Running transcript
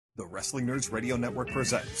The Wrestling Nerds Radio Network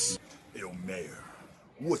presents Yo, Mayor,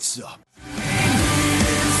 what's up?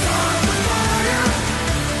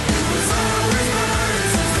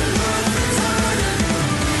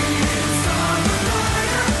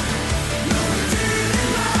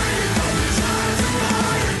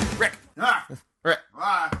 Rick! Rick!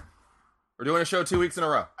 We're doing a show 2 weeks in a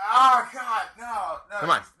row. Oh, God, no.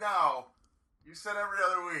 Come on. No. You said every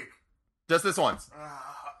other week. Just this once.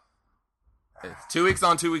 It's 2 weeks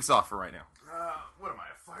on, 2 weeks off for right now. What am I,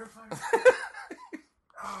 a firefighter?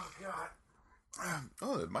 Oh, God.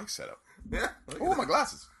 Oh, the mic setup. Yeah. Oh, my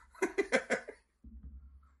glasses. Did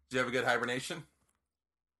you have a good hibernation?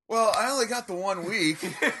 Well, I only got the 1 week.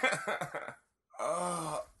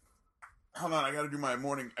 Hold on, I gotta do my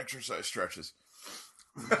morning exercise stretches.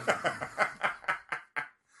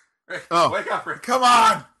 Rick, Oh. wake up, Rick. Come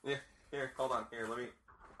on! Yeah, here, hold on. Here, let me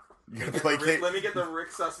You gonna placate? let me get the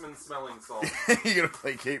Rick Sussman smelling salt. You gonna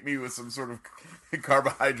placate me with some sort of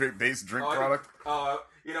carbohydrate-based drink product? I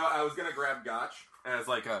was gonna grab Gotch as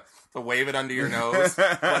like to wave it under your nose,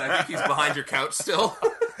 but I think he's behind your couch still.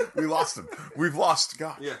 We lost him. We've lost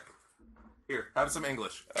God. Yeah. Here, have some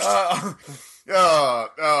English.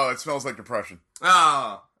 It smells like depression.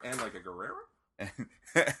 Oh, and like a Guerrero?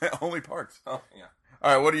 Only parts. Oh, yeah.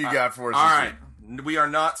 All right, what do you got for us? All this right. week? We are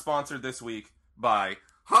not sponsored this week by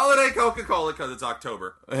Holiday Coca-Cola because it's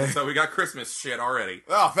October. So we got Christmas shit already.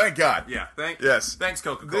 Oh, thank God. Yeah, Yes. Thanks,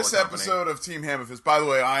 Coca-Cola This Company. episode of Team Hammerfist, by the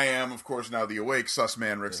way, I am, of course, now the awake sus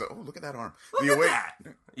man, Rick. Oh, look at that arm. Look the at awake. that.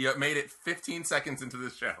 You made it 15 seconds into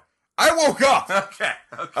this show. I woke up. Okay.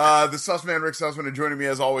 The sus man, Rick Sussman, and joining me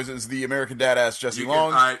as always is the American dad-ass Jesse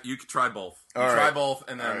Long. You can try both. All Try right. both,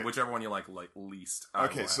 and then All right. whichever one you like least.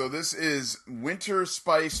 Okay, so this is winter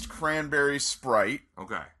spiced cranberry Sprite.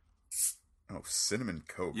 Okay. Oh, cinnamon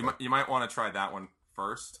Coke. You might want to try that one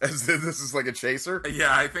first. This is like a chaser?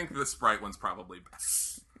 Yeah, I think the Sprite one's probably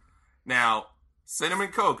best. Now, Cinnamon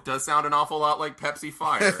Coke does sound an awful lot like Pepsi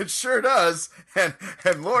Fire. It sure does. And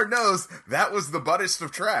Lord knows, that was the buttest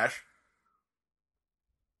of trash.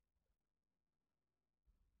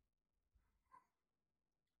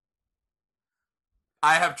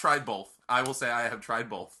 I have tried both. I will say I have tried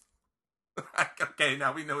both. Okay,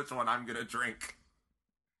 now we know which one I'm going to drink.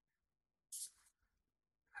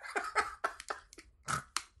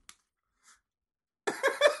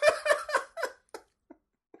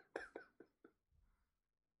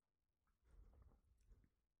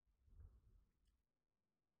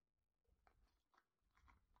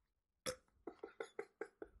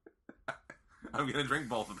 I'm going to drink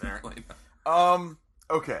both, apparently.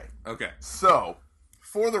 Okay. Okay. So,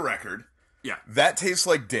 for the record, Yeah. that tastes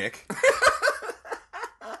like dick.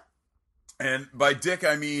 And by dick,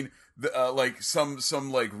 I mean like some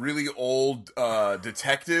like really old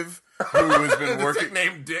detective who has been working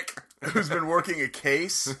named Dick. who's been working a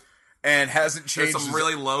case and hasn't There's changed. some his,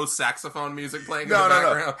 really low saxophone music playing in no, the no,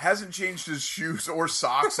 background. no, hasn't changed his shoes or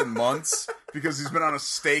socks in months because he's been on a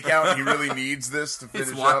stakeout and he really needs this to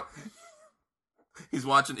finish up. He's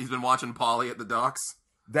been watching Polly at the docks.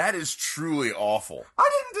 That is truly awful. I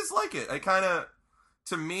didn't dislike it.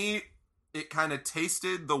 To me, it kind of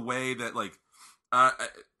tasted the way that, like, I don't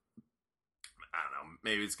know.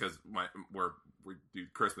 Maybe it's because we do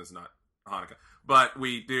Christmas, not Hanukkah, but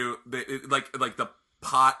we do like the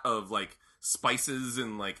pot of like spices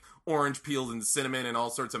and like orange peels and cinnamon and all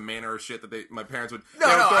sorts of manner of shit that my parents would throw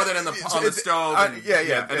that on the stove. And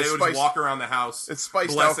they would just walk around the house. It's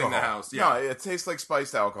spiced blessing alcohol. the house. Yeah. No, it tastes like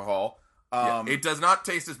spiced alcohol. It does not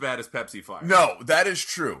taste as bad as Pepsi Fire. No, that is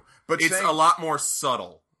true. But It's a lot more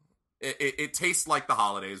subtle. It tastes like the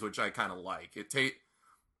holidays, which I kind of like.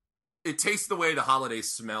 It tastes the way the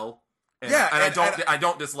holidays smell. And I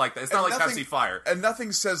don't dislike that. It's not like Pepsi Fire. And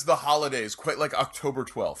nothing says the holidays quite like October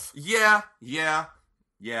 12th. Yeah.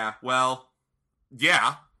 Well,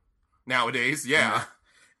 yeah. Nowadays, yeah.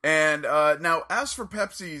 And now, as for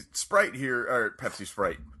Pepsi Sprite here, or Pepsi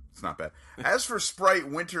Sprite, it's not bad. As for Sprite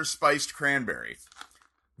Winter Spiced Cranberry,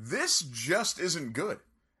 this just isn't good.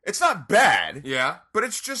 It's not bad, Yeah. but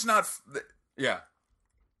it's just not... Yeah.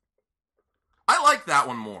 I like that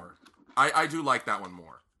one more. I do like that one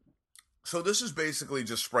more. So this is basically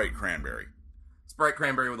just Sprite Cranberry. Sprite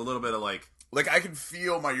Cranberry with a little bit of like... Like, I can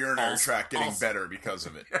feel my urinary tract getting also- better because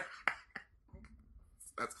of it.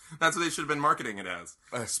 That's what they should have been marketing it as.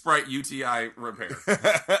 Sprite UTI repair.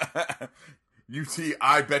 UT,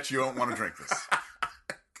 I bet you don't want to drink this.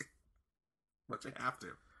 But you have to.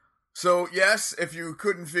 So, yes, if you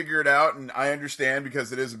couldn't figure it out, and I understand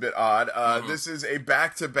because it is a bit odd, this is a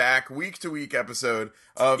back-to-back, week-to-week episode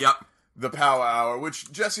of the Pow Hour,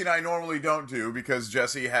 which Jesse and I normally don't do because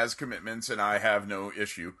Jesse has commitments and I have no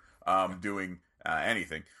issue. doing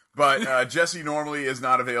anything. But Jesse normally is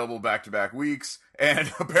not available back-to-back weeks,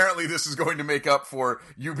 and apparently this is going to make up for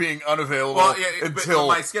you being unavailable until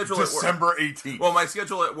my schedule December 18th. Well, my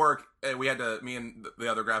schedule at work, we had to, me and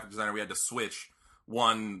the other graphic designer, we had to switch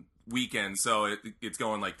one weekend, so it's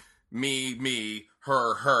going like me,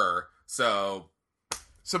 her, so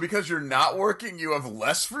because you're not working, you have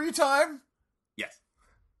less free time? Yes.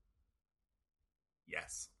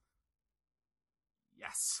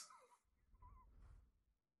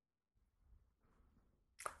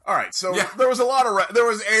 All right, so there was a lot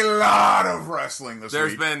of wrestling this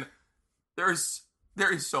week. There is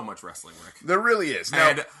so much wrestling, Rick. There really is. Now,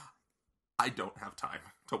 and I don't have time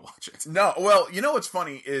to watch it. No, well, you know what's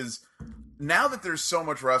funny is now that there's so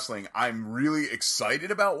much wrestling, I'm really excited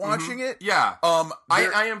about watching it. Yeah.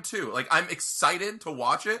 I am too. Like, I'm excited to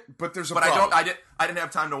watch it, but there's a but problem. I didn't have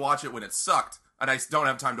time to watch it when it sucked, and I don't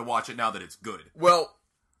have time to watch it now that it's good. Well,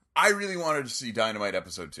 I really wanted to see Dynamite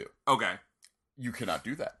episode 2. Okay. You cannot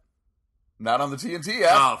do that. Not on the TNT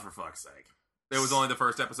app. Oh, for fuck's sake. It was only the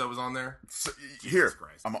first episode was on there? So, here,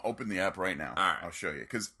 I'm going to open the app right now. All right. I'll show you.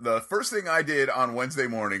 Because the first thing I did on Wednesday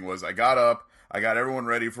morning was I got up, I got everyone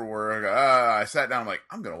ready for work. I sat down, I'm like,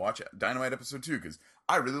 I'm going to watch Dynamite episode 2 because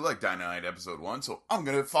I really like Dynamite episode 1, so I'm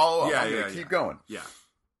going to follow up. I'm going to keep going. Yeah.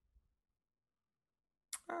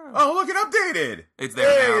 Oh, look, it updated. It's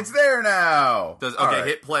there now. It's there now. Okay,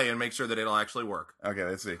 hit play and make sure that it'll actually work. Okay,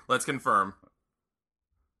 let's see. Let's confirm.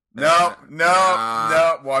 No.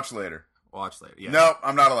 Watch later. Yeah. No,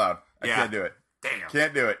 I'm not allowed. I can't do it. Damn.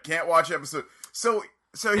 Can't do it. Can't watch episode. So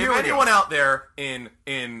here if anyone out there in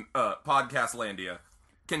Podcast Landia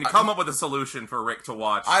can come up with a solution for Rick to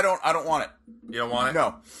watch. I don't want it. You don't want it?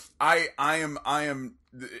 No. I am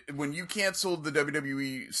when you canceled the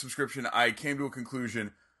WWE subscription, I came to a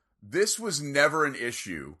conclusion. This was never an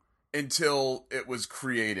issue until it was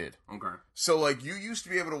created. Okay. So like you used to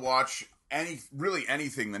be able to watch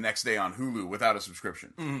anything the next day on Hulu without a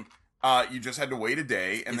subscription. Mm-hmm. You just had to wait a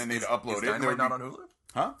day, and then they'd upload it. Is Dynamite not on Hulu?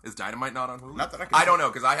 Huh? Is Dynamite not on Hulu? Not that I can. I don't know,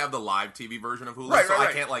 because I have the live TV version of Hulu, so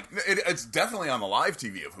I can't like. It's definitely on the live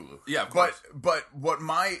TV of Hulu. Yeah, of course. But what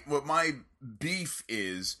my beef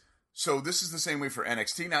is. So this is the same way for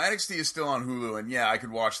NXT. Now NXT is still on Hulu, and yeah, I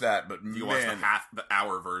could watch that. But you watch the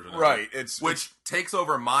hour version, right? Of it, which takes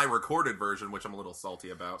over my recorded version, which I'm a little salty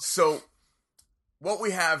about. So. What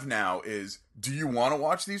we have now is, do you want to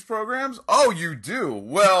watch these programs? Oh, you do?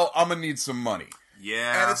 Well, I'm going to need some money.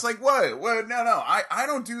 Yeah. And it's like, what? No. I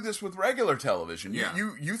don't do this with regular television. Yeah.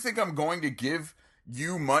 You think I'm going to give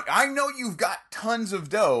you money? I know you've got tons of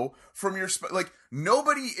dough from your...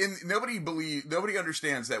 Nobody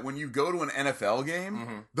understands that when you go to an NFL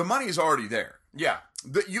game, the money is already there. Yeah.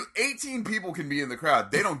 18 people can be in the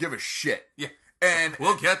crowd. They don't give a shit. Yeah. And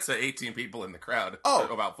we'll get to 18 people in the crowd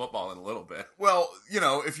about football in a little bit. Well,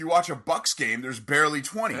 if you watch a Bucks game, there's barely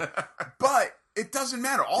 20. But it doesn't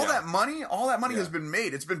matter. All that money has been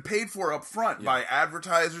made. It's been paid for up front by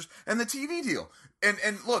advertisers and the TV deal. And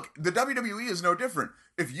look, the WWE is no different.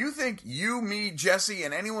 If you think you, me, Jesse,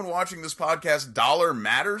 and anyone watching this podcast dollar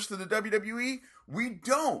matters to the WWE, we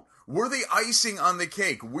don't. We're the icing on the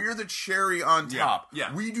cake. We're the cherry on top.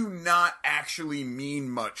 Yeah. We do not actually mean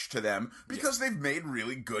much to them because they've made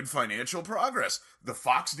really good financial progress. The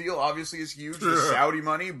Fox deal obviously is huge. The Saudi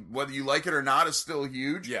money, whether you like it or not, is still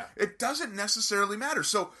huge. Yeah. It doesn't necessarily matter.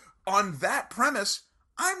 So on that premise,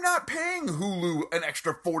 I'm not paying Hulu an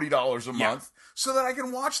extra $40 a month so that I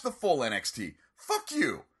can watch the full NXT. Fuck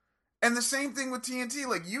you. And the same thing with TNT.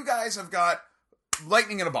 Like, you guys have got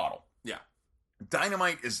lightning in a bottle. Yeah.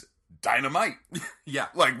 Dynamite is dynamite. Yeah.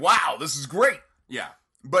 Like, wow, this is great. Yeah.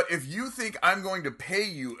 But if you think I'm going to pay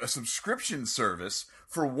you a subscription service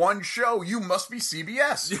for one show, you must be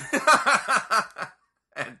CBS.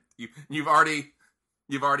 And you've already,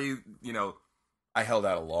 I held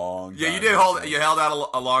out a long time. Yeah, you held out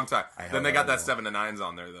a long time. Then they got that 7 to 9s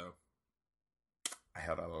on there, though. I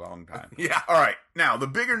held out a long time. Yeah. All right. Now, the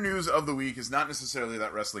bigger news of the week is not necessarily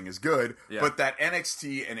that wrestling is good, but that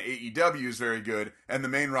NXT and AEW is very good, and the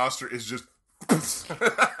main roster is just...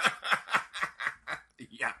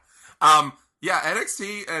 Yeah.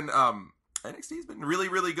 NXT and NXT's been really,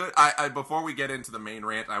 really good. I before we get into the main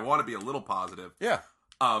rant, I want to be a little positive. Yeah.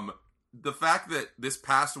 The fact that this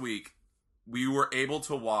past week we were able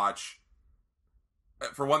to watch,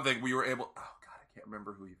 for one thing, we were able... Oh, God, I can't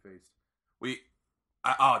remember who he faced.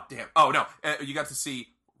 You got to see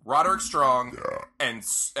Roderick Strong and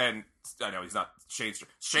I know he's not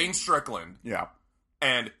Shane Strickland. Yeah.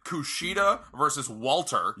 And Kushida versus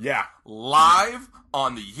Walter. Yeah. Live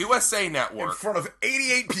on the USA Network. In front of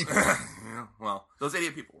 88 people. Well, those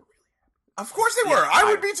 88 people were really Of course they were. I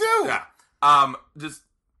would be too. Yeah. Just,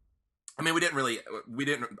 I mean, I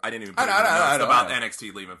didn't even put I know, about I know.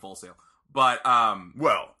 NXT leaving Full Sail, but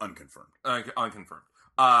Well, unconfirmed. unconfirmed.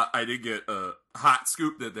 I did get a hot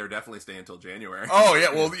scoop that they're definitely staying until January. Oh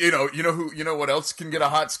yeah, well you know what else can get a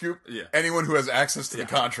hot scoop? Yeah. Anyone who has access to the I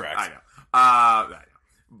contract. know.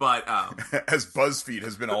 But As BuzzFeed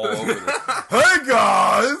has been all over this. Hey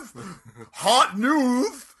guys, hot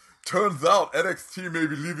news. Turns out NXT may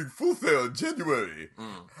be leaving Full Sail in January.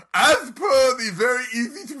 As per the very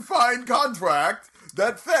easy to find contract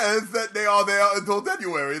that says that they are there until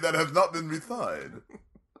January that has not been re-signed.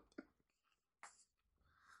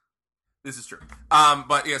 this is true.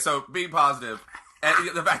 But yeah, so being positive, and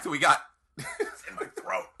the fact that we got It's in my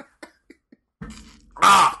throat.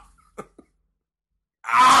 ah.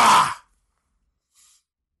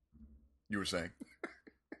 You were saying?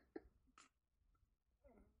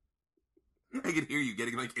 I can hear you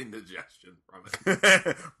getting like indigestion from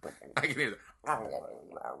it. I can hear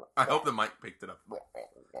that. I hope the mic picked it up.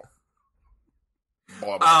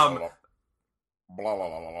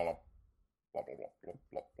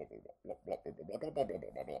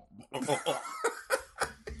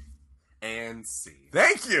 And see.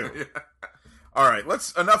 Thank you. All right,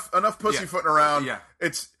 let's enough pussyfooting around. Yeah.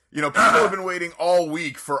 It's people have been waiting all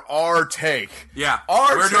week for our take. Yeah.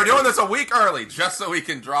 Our We're take. doing this a week early just so we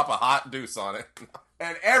can drop a hot deuce on it.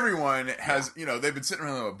 And everyone has, they've been sitting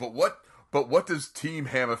around. But what does Team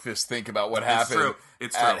Hammerfist think about what happened true.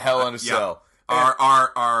 It's at true. Hell in a Cell?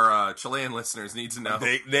 Our Chilean listeners need to know.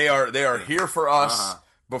 They are here for us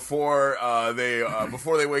before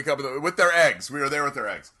they wake up with their eggs. We are there with their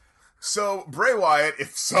eggs. So Bray Wyatt,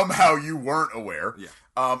 if somehow you weren't aware,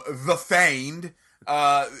 the Fiend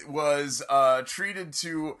was treated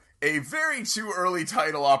to a very too early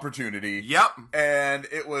title opportunity. Yep. And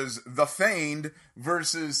it was the Fiend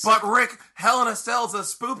versus. But Rick, Hell in a Cell's a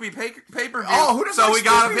spoopy pay-per-view. Oh, who doesn't so like we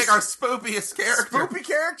gotta spoopies? pick our spoopiest character. Spoopy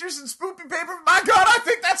characters and spoopy paper. My God, I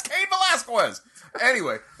think that's Cain Velasquez.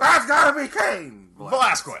 Anyway, That's gotta be Kane.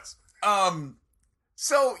 Velasquez.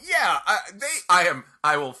 So yeah,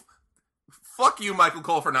 I will. Fuck you, Michael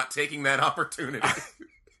Cole, for not taking that opportunity.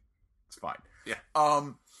 it's fine. Yeah.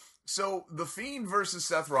 So the Fiend versus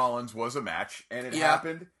Seth Rollins was a match, and it Yeah.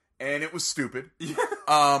 happened, and it was stupid.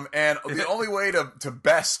 And the only way to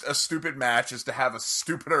best a stupid match is to have a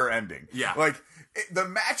stupider ending. Yeah. Like the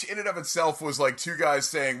match in and of itself was like two guys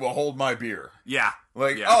saying, "Well, hold my beer." Yeah.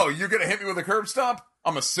 Like, Yeah. oh, you're gonna hit me with a curb stomp?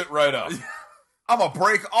 I'm gonna sit right up. I'm gonna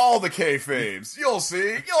break all the kayfabes. You'll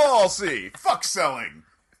see. You'll all see. Fuck selling.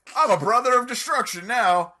 I'm a brother of destruction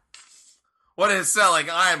now. What is selling?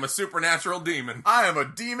 I am a supernatural demon. I am a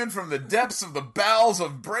demon from the depths of the bowels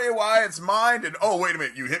of Bray Wyatt's mind. And oh, wait a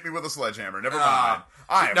minute, you hit me with a sledgehammer. Never mind.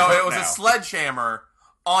 I am No, hurt it was now. a sledgehammer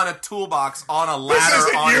on a toolbox on a This ladder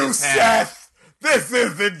isn't on you, his head. Seth. This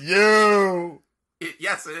isn't you.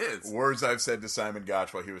 Yes, it is. Words I've said to Simon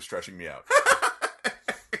Gotch while he was stretching me out.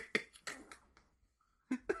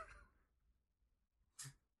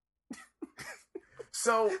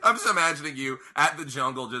 So I'm just imagining you at the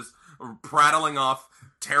Jungle just prattling off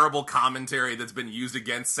terrible commentary that's been used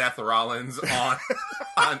against Seth Rollins on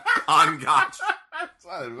Gotch. that's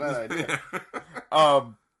not a bad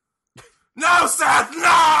idea. No, Seth,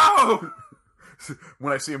 no!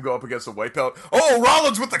 When I see him go up against a white belt, oh,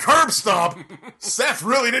 Rollins with the curb stomp. Seth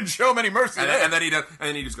really didn't show him any mercy. And, there. and then he does, and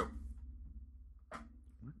then he just go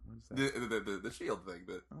the shield thing.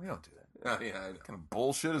 we don't do that. Yeah, I know. What kind of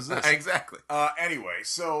bullshit is this? Exactly. Anyway,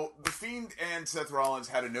 so the Fiend and Seth Rollins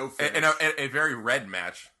had a no finish. And a very red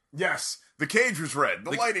match. Yes, the cage was red.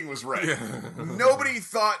 The lighting was red. Nobody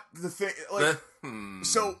thought the thing. Like,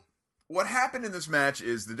 so what happened in this match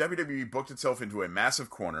is the WWE booked itself into a massive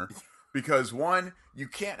corner because one, you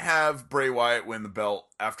can't have Bray Wyatt win the belt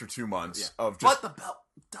after 2 months of just. But the belt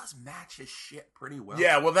does match his shit pretty well.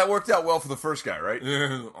 Yeah, well, that worked out well for the first guy, right?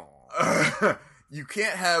 Aw. You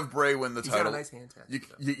can't have Bray win the He's title. got a nice hand tattoo.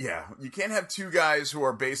 You can't have two guys who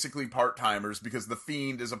are basically part timers because the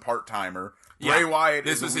Fiend is a part timer. Yeah. Bray Wyatt.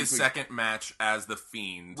 This is was a his weekly- second match as the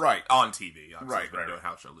Fiend, Right. on TV. Obviously, Right, he's been right, doing right.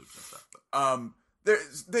 house show loops and stuff. But.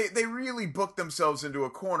 They really booked themselves into a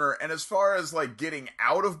corner, and as far as like getting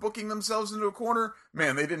out of booking themselves into a corner,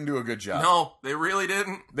 man, they didn't do a good job. No, they really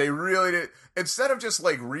didn't. They really did. Instead of just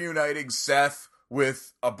like reuniting Seth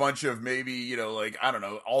with a bunch of maybe, like, I don't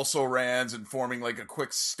know, also rans and forming like a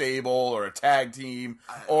quick stable or a tag team,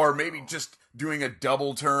 or maybe just doing a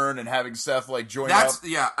double turn and having Seth like join up.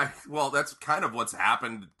 That's kind of what's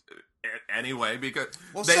happened anyway because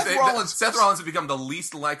Seth Rollins has become the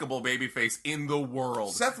least likable babyface in the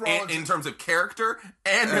world. Seth Rollins in terms of character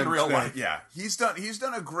and in real life. Yeah, he's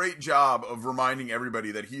done a great job of reminding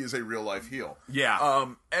everybody that he is a real life heel. Yeah.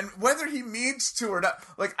 And whether he means to or not,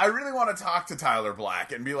 like I really want to talk to Tyler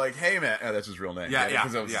Black and be like, "Hey man," that's his real name. Yeah.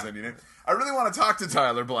 Because that was his Indian name. I really want to talk to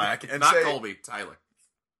Tyler Black and not say, Colby, Tyler.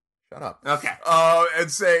 Shut up. Okay.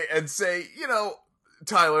 And say,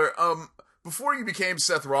 Tyler, before you became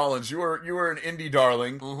Seth Rollins, you were an indie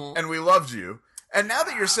darling, and we loved you. And now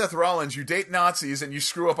that you're Seth Rollins, you date Nazis and you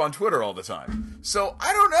screw up on Twitter all the time. So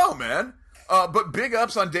I don't know, man. But big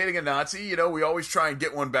ups on dating a Nazi. We always try and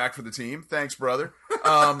get one back for the team. Thanks, brother.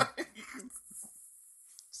 It's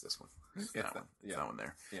this one. It's that one. It's that one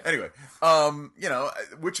there. Yeah. Anyway,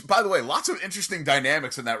 which, by the way, lots of interesting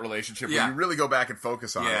dynamics in that relationship when you really go back and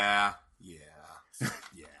focus on it. Yeah.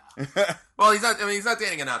 Well, he's not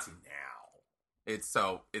dating a Nazi now. It's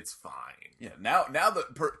fine. Yeah. Now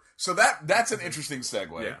so that's an interesting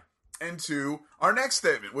segue into our next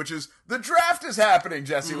statement, which is the draft is happening,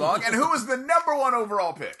 Jesse Long, and who is the number 1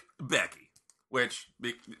 overall pick? Becky. Which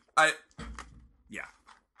I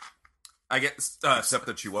get Except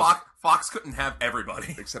that she wasn't. Fox couldn't have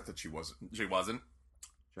everybody. Except that she wasn't. She wasn't.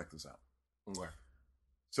 Check this out. Where?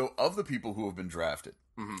 So, of the people who have been drafted,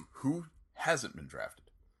 who hasn't been drafted?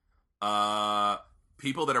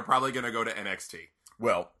 People that are probably going to go to NXT.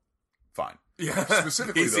 Well, fine. Yeah.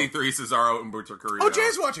 Specifically, EC3, Cesaro, and Humberto Carrillo. Oh,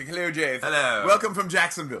 Jay's watching. Hello, Jay. Hello. Welcome from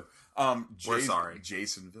Jacksonville. We're sorry.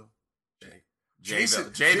 Jasonville.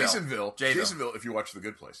 Jasonville. Jasonville, if you watch The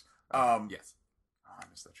Good Place. Yes. Oh, I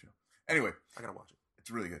missed that show. Anyway. I gotta watch it. It's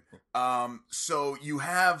really good. So you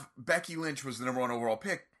have Becky Lynch was the number 1 overall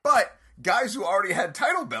pick, but guys who already had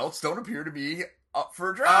title belts don't appear to be up for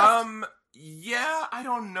a draft. Yeah, I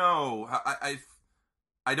don't know. I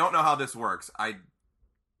don't know how this works. I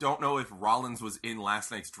don't know if Rollins was in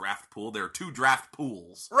last night's draft pool. There are 2 draft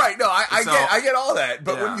pools. Right, no, I get all that.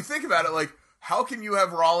 But when you think about it, like, how can you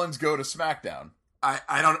have Rollins go to SmackDown?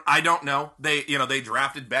 I don't know. They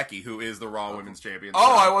drafted Becky, who is the Raw Women's Champion.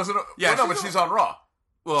 Oh, I wasn't. Yeah, but she's on Raw.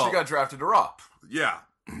 Well, she got drafted to Raw. Yeah.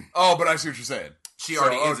 Oh, but I see what you're saying. She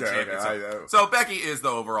already is a champion. So Becky is the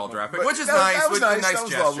overall draft pick, which is nice. That was nice. Nice that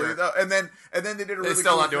was gesture. lovely. And then they did a really They're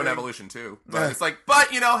still cool not doing thing. Evolution 2. But it's like,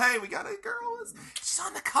 hey, we got a girl. She's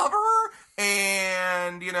on the cover.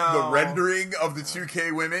 And, the rendering of the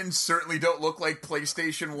 2K women certainly don't look like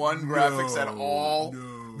PlayStation 1 graphics at all.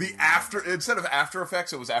 No. Instead of After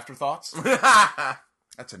Effects, it was Afterthoughts.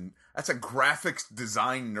 That's a graphics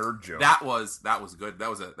design nerd joke. That was good.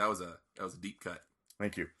 That was a deep cut.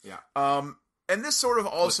 Thank you. Yeah. And this sort of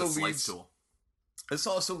also With the leads. slice tool. This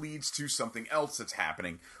also leads to something else that's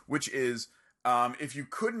happening, which is if you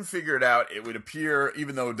couldn't figure it out, it would appear,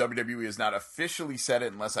 even though WWE has not officially said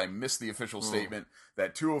it, unless I missed the official statement,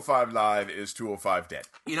 that 205 Live is 205 dead.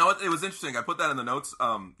 You know what? It was interesting. I put that in the notes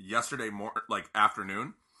yesterday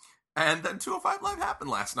afternoon, and then 205 Live happened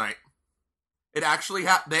last night. They actually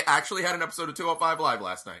had an episode of 205 Live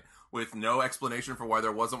last night with no explanation for why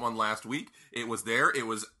there wasn't one last week. It was there. It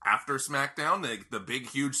was after SmackDown. The big,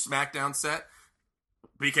 huge SmackDown set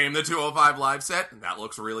became the 205 Live set, and that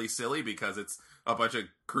looks really silly because it's a bunch of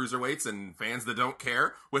cruiserweights and fans that don't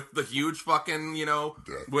care with the huge fucking,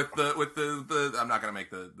 with the I'm not gonna make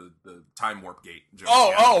the time warp gate joke.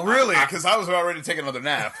 Oh, really? Because I was about ready to take another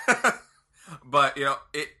nap. But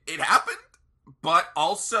it happened. But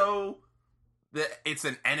also, it's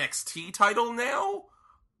an NXT title now.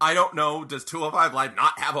 I don't know. Does 205 Live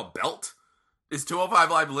not have a belt? Is 205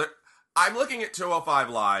 Live I'm looking at 205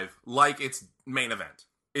 Live like it's main event.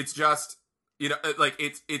 It's just, like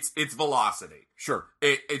it's Velocity. Sure.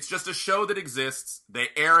 It's just a show that exists. They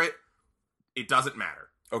air it. It doesn't matter.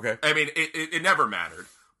 Okay. I mean, it never mattered.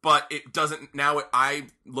 But it doesn't, now I'm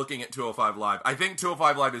looking at 205 Live. I think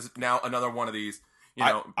 205 Live is now another one of these,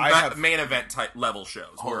 main event type level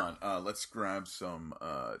shows. Hold on. Let's grab some,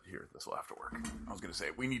 here, this will have to work. I was going to say,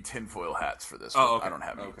 we need tinfoil hats for this. Oh, okay. I don't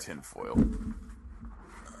have any tinfoil.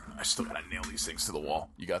 I still got to nail these things to the wall.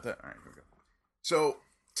 You got that? All right, here we go. So,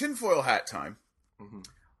 tinfoil hat time. Mm-hmm.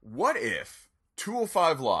 What if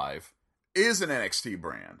 205 Live is an NXT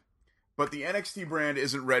brand, but the NXT brand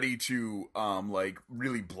isn't ready to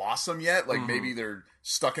really blossom yet? Like maybe they're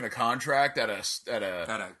stuck in a contract at a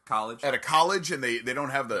college, and they don't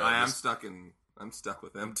have the. I'm stuck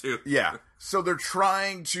with them too. Yeah, so they're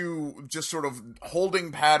trying to just sort of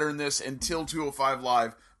holding pattern this until 205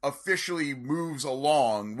 Live officially moves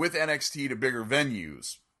along with NXT to bigger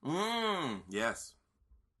venues. Yes,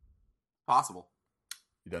 possible.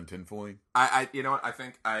 You done tinfoiling? I you know what? I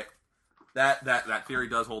think that theory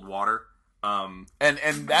does hold water. And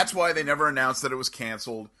that's why they never announced that it was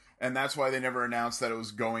canceled, and that's why they never announced that it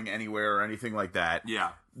was going anywhere or anything like that. Yeah.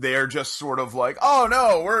 They're just sort of like, oh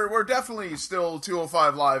no, we're definitely still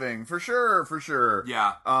 205 living for sure.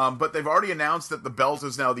 Yeah. But they've already announced that the belt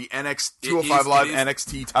is now the 205 Live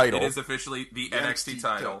NXT title. It is officially the NXT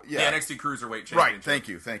title. Yeah. The NXT Cruiserweight Championship. Right. Thank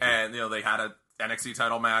you. And they had a NXT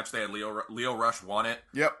title match. They had Leo Rush won it.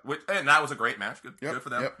 Yep. And that was a great match. Good for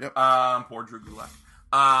them. Yep. Poor Drew Gulak.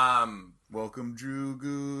 Welcome, Drew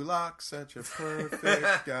Gulak, such a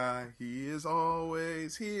perfect guy. He is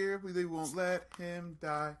always here. We won't let him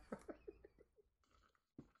die.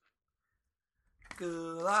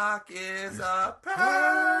 Gulak is a perfect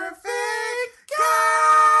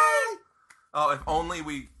guy. Oh, if only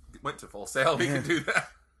we went to Full Sail, we could do that.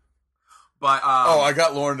 But I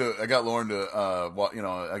got Lauren to I got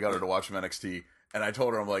her to watch some NXT, and I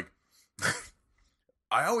told her, I'm like,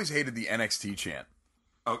 I always hated the NXT chant.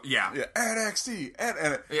 Oh yeah, NXT,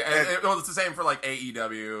 and it's the same for like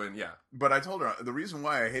AEW and yeah. But I told her the reason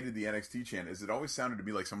why I hated the NXT chant is it always sounded to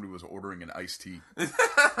me like somebody was ordering an iced tea, and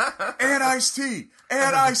iced tea,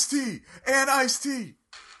 and iced tea, and iced tea.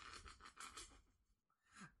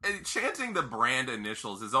 And chanting the brand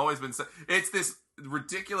initials has always been. It's this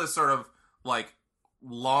ridiculous sort of like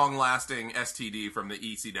long-lasting STD from the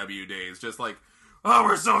ECW days, just like. Oh,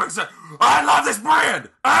 we're so excited! I love this brand.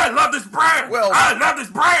 I love this brand. Well, I love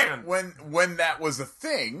this brand. When that was a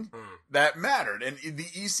thing, that mattered, and the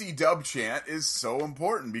EC dub chant is so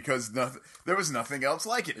important because there was nothing else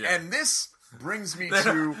like it. Yeah. And this brings me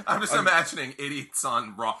to I'm just imagining idiots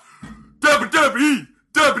on Raw. WWE,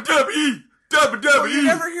 WWE, WWE. Well, you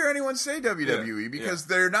never hear anyone say WWE because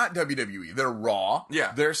they're not WWE. They're Raw.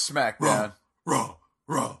 Yeah, they're SmackDown. Raw.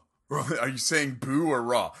 Are you saying boo or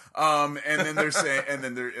raw? And then they're saying, and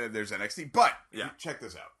then there's NXT. But check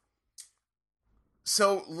this out.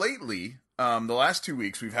 So lately, the last 2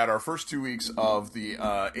 weeks, we've had our first 2 weeks of the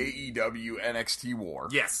AEW NXT war.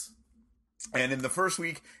 Yes. And in the first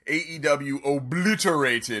week, AEW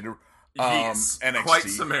obliterated NXT quite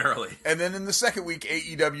summarily. And then in the second week,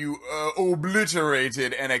 AEW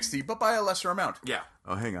obliterated NXT, but by a lesser amount. Yeah.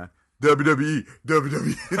 Oh, hang on. WWE.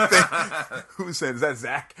 Who said? Is that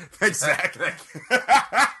Zach? Thanks, Zach.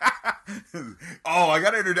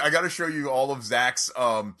 I gotta show you all of Zach's.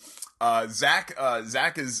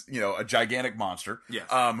 Zach is a gigantic monster. Yes.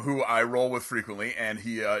 Who I roll with frequently, and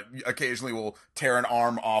he occasionally will tear an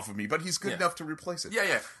arm off of me, but he's good enough to replace it.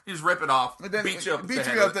 Yeah. You just rip it off, then beat you up, and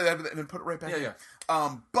then put it right back. Yeah.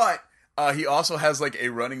 But. He also has like a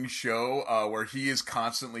running show where he is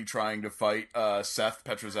constantly trying to fight Seth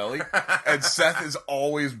Petrozelli, and Seth is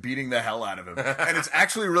always beating the hell out of him, and it's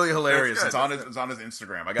actually really hilarious. It's on his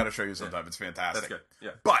Instagram. I got to show you sometime. It's fantastic. That's good.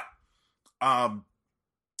 Yeah. But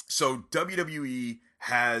so WWE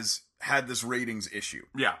has had this ratings issue.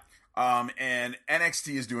 Yeah. And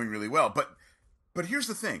NXT is doing really well, but here's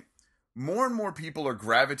the thing: more and more people are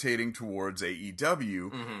gravitating towards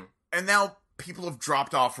AEW, and now. People have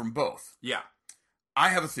dropped off from both. Yeah. I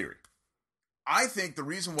have a theory. I think the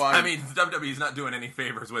reason why... I mean, WWE's not doing any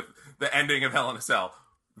favors with the ending of Hell in a Cell,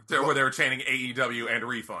 where they were chanting AEW and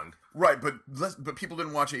refund. Right, but people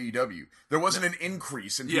didn't watch AEW. There wasn't an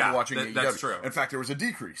increase in people watching AEW. That's true. In fact, there was a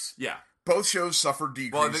decrease. Yeah. Both shows suffered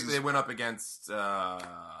decreases. Well, they went up against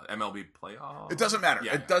MLB playoffs. It doesn't matter.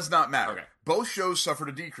 It does not matter. Okay. Both shows suffered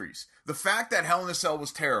a decrease. The fact that Hell in a Cell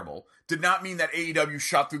was terrible did not mean that AEW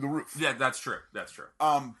shot through the roof. Yeah, that's true.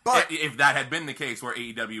 But if that had been the case, where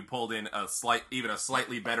AEW pulled in even a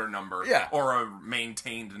slightly better number, or a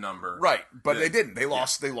maintained number, right? But they didn't. They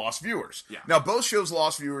lost viewers. Yeah. Now both shows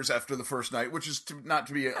lost viewers after the first night, which is not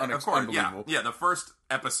to be unbelievable. Yeah. The first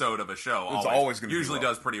episode of a show always usually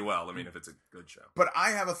does pretty well. I mean, if it's a good show. But I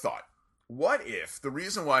have a thought. What if the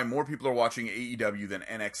reason why more people are watching AEW than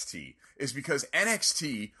NXT is because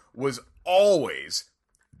NXT was always,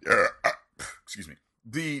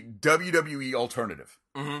 the WWE alternative?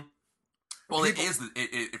 Mm-hmm. Well, it is.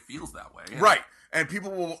 It feels that way, right? And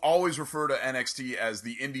people will always refer to NXT as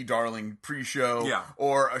the indie darling pre-show,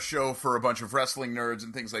 or a show for a bunch of wrestling nerds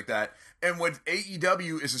and things like that. And when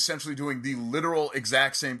AEW is essentially doing the literal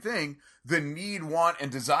exact same thing, the need, want, and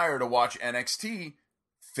desire to watch NXT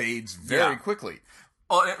fades very quickly.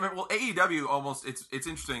 Well, AEW almost it's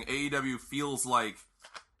interesting. AEW feels like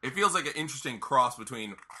an interesting cross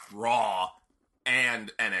between Raw and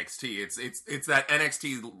NXT. It's that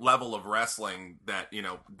NXT level of wrestling that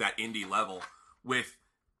that indie level with,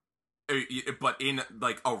 but in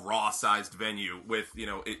like a Raw sized venue with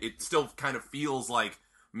it still kind of feels like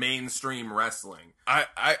mainstream wrestling.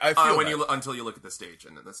 I feel until you look at the stage,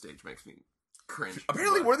 and then the stage makes me cringe.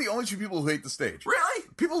 Apparently, we're the only two people who hate the stage. Really?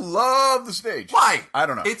 People love the stage. Why? I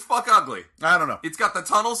don't know. It's fuck ugly. I don't know. It's got the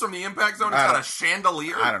tunnels from the impact zone. It's I got don't- a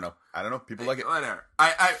chandelier. I don't know. People like it. Whatever.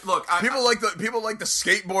 I look. People like the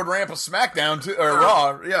skateboard ramp of SmackDown too, or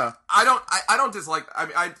Raw. Yeah. I don't dislike. I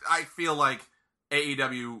mean, I feel like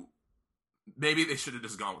AEW. Maybe they should have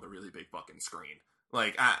just gone with a really big fucking screen.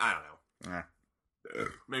 Like I don't know.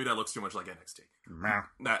 Maybe that looks too much like NXT.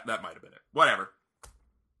 That might have been it. Whatever.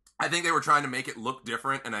 I think they were trying to make it look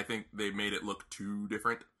different, and I think they made it look too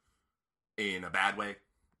different in a bad way.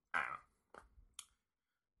 I don't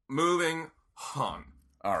know. Moving on.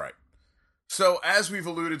 All right. So, as we've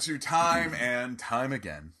alluded to time and time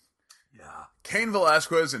again, Yeah. Cain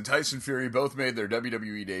Velasquez and Tyson Fury both made their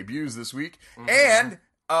WWE debuts this week, and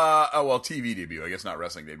TV debut, I guess, not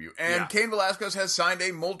wrestling debut. And Yeah. Cain Velasquez has signed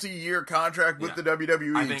a multi-year contract with Yeah. the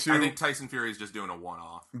WWE. I think Tyson Fury is just doing a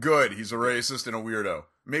one-off. Good. He's a racist and a weirdo.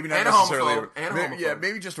 Maybe not And a necessarily. homophobe. And a maybe, homophobe. yeah,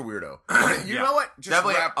 maybe just a weirdo. You Yeah. know what? Just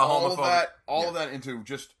Definitely wrap a all of homophobic- that into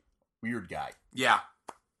just weird guy. Yeah.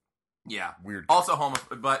 Weird guy. Also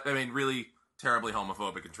but I mean, really terribly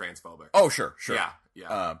homophobic and transphobic. Oh, sure.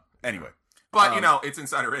 Yeah. Anyway. But it's in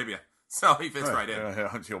Saudi Arabia, so he fits right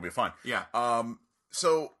in. He'll be fine. Yeah.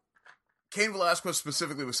 So Cain Velasquez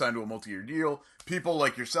specifically was signed to a multi-year deal. People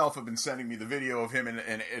like yourself have been sending me the video of him in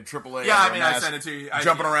AAA. Yeah, under a I mask, sent it to you.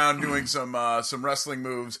 jumping around doing some wrestling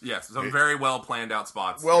moves. Yes, some very well planned out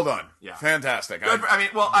spots. Well done. Yeah. Fantastic. Good.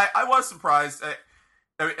 I was surprised.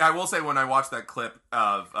 I will say when I watched that clip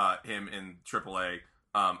of him in AAA,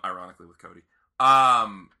 ironically with Cody,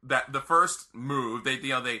 that the first move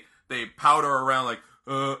they powder around like,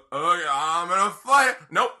 I'm gonna fight.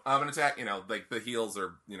 Nope, I'm gonna attack. Like the heels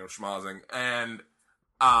are schmozzing, and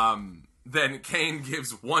then Kane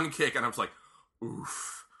gives one kick, and I was like,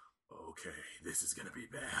 oof. Okay, this is gonna be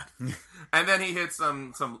bad. And then he hits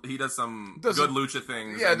he does some good lucha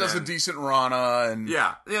things. Yeah, and does then, a decent Rana and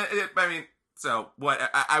yeah. I mean, so what?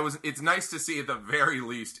 It's nice to see at the very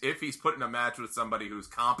least if he's put in a match with somebody who's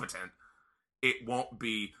competent, it won't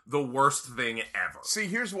be the worst thing ever. See,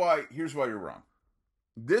 here's why you're wrong.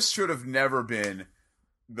 This should have never been.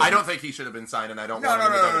 I don't think he should have been signed, and I don't want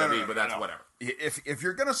him in WWE, but that's whatever. If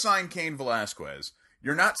you're gonna sign Cain Velasquez,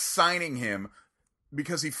 you're not signing him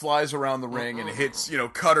because he flies around the ring and hits,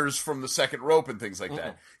 cutters from the second rope and things like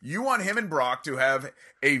that. You want him and Brock to have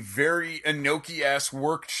a very Inoki-esque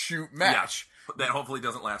worked shoot match. Yeah, that hopefully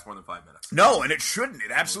doesn't last more than 5 minutes. No, and it shouldn't.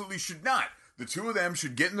 It absolutely should not. The two of them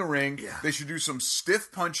should get in the ring. Yeah. They should do some stiff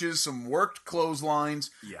punches, some worked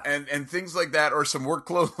clotheslines, Yeah. and things like that, or some worked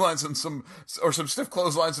clotheslines and some stiff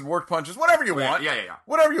clotheslines and worked punches, whatever you want. Yeah.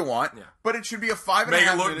 Whatever you want. Yeah. But it should be a 5.5 Make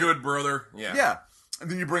it look minute. good, brother. Yeah. Yeah. And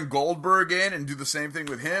then you bring Goldberg in and do the same thing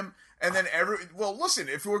with him. And then listen,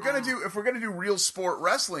 if we're gonna do real sport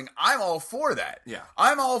wrestling, I'm all for that. Yeah.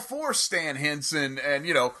 I'm all for Stan Henson and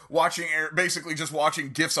basically just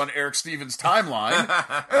watching GIFs on Eric Stevens' timeline.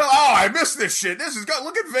 I missed this shit. This is good.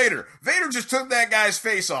 Look at Vader. Vader just took that guy's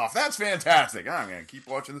face off. That's fantastic. I'm gonna keep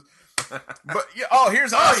watching this. But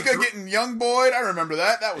here's Asuka getting young Boyd. I remember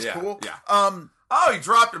that. That was cool. Yeah. He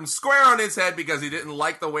dropped him square on his head because he didn't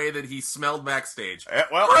like the way that he smelled backstage.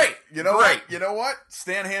 Great. You know what? You know what?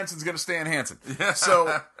 Stan Hansen's gonna Stan Hansen.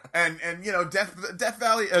 So and Death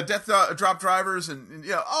Valley, drop drivers, and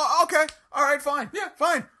okay, all right, fine,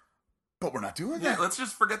 fine. But we're not doing that. Let's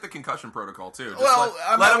just forget the concussion protocol too. Just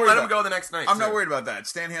let him go the next night. I'm not worried about that.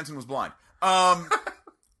 Stan Hansen was blind.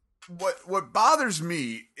 What bothers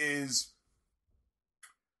me is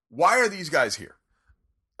why are these guys here?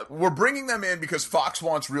 We're bringing them in because Fox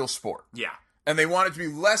wants real sport. Yeah. And they want it to be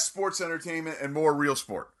less sports entertainment and more real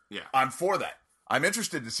sport. Yeah. I'm for that. I'm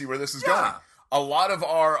interested to see where this is going. A lot of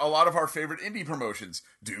our favorite indie promotions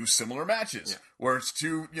do similar matches where it's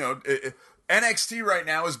NXT right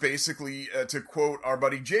now is basically, to quote our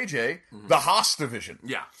buddy JJ, the Haas division.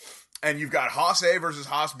 Yeah. And you've got Haas A versus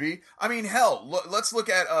Haas B. I mean, hell, let's look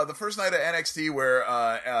at the first night of NXT where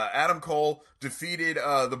Adam Cole defeated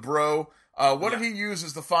the Bro. What did he use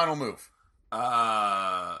as the final move?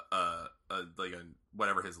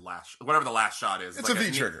 Whatever the last shot is. It's like a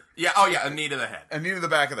V-trigger. Yeah. Oh yeah, a knee to the head. A knee to the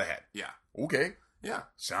back of the head. Yeah. Okay. Yeah.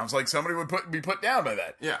 Sounds like somebody would be put down by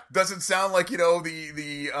that. Yeah. Doesn't sound like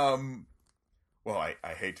well, I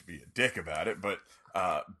hate to be a dick about it, but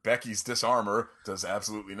Becky's disarmor does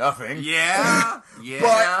absolutely nothing. Yeah.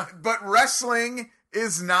 Yeah. But wrestling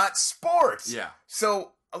is not sports. Yeah.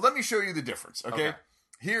 So let me show you the difference. Okay.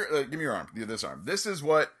 Here, give me your arm. This arm. This is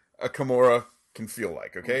what a Kimura can feel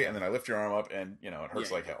like. Okay. And then I lift your arm up, and it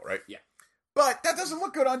hurts like hell, right? Yeah. But that doesn't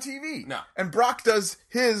look good on TV. No. And Brock does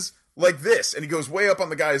his like this, and he goes way up on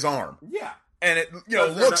the guy's arm. Yeah. and it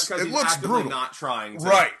Because looks he's brutal. actively not trying to,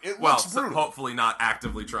 Right, it well, looks brutal. hopefully not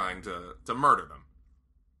actively trying to murder them.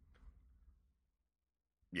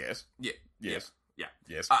 Yes. Yeah. Yes. Yeah.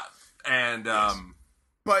 Yes. And Yes.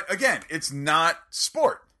 But again, it's not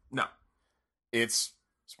sport. no. It's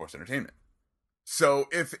sports entertainment. So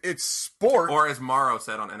if it's sport, Or as Morrow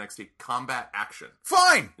said on NXT, combat action.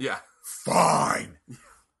 fine. Yeah. Fine.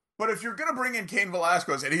 But if you're going to bring in Cain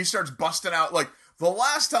Velasquez and he starts busting out, like the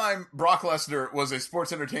last time Brock Lesnar was a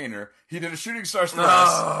sports entertainer, he did a shooting star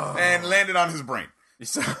press and landed on his brain.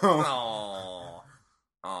 So Oh.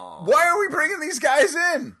 Oh. why are we bringing these guys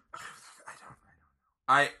in?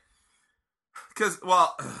 Because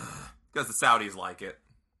the Saudis like it.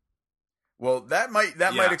 Well, that might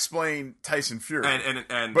Yeah. explain Tyson Fury,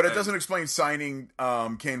 And but it doesn't explain signing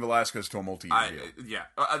Cain Velasquez to a multi-year deal. Yeah.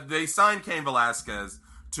 They signed Cain Velasquez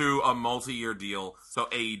to a multi-year deal, so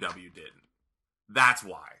AEW didn't. That's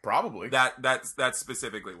why. Probably. That's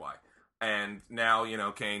specifically why. And now,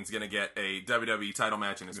 Kane's going to get a WWE title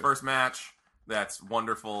match in his first match. That's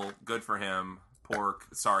wonderful. Good for him.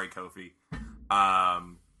 Sorry, Kofi.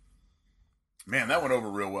 Man, that went over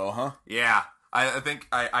real well, huh? Yeah. I think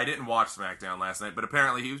I didn't watch SmackDown last night, but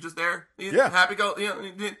apparently he was just there. He's Yeah. happy go,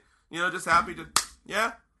 just happy to,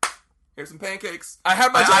 here's some pancakes. I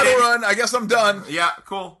had my title run. I guess I'm done. Yeah,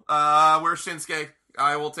 cool. Where's Shinsuke?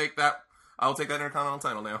 I will take that. I will take that Intercontinental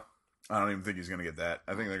title now. I don't even think he's going to get that.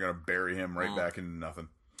 I think they're going to bury him right back into nothing.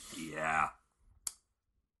 Yeah.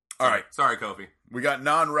 All right. Sorry, Kofi. We got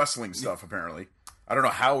non-wrestling stuff, apparently. I don't know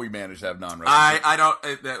how we managed to have non-wrestling. I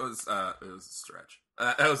don't. That was it was a stretch.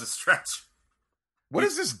 That was a stretch. What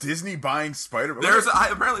is this Disney buying Spider-Man?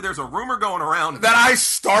 Apparently there's a rumor going around that I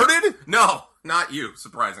started? No, not you.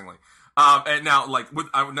 Surprisingly, and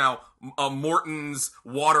now Morton's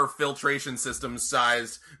water filtration system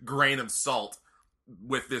sized grain of salt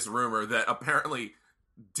with this rumor that apparently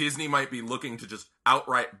Disney might be looking to just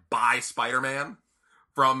outright buy Spider-Man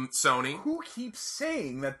from Sony. Who keeps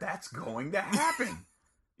saying that that's going to happen?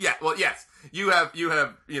 Yeah, well, yes, you have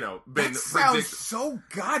been. That sounds so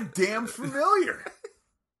goddamn familiar.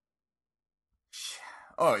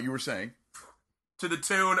 Oh, you were saying to the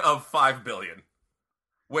tune of $5 billion,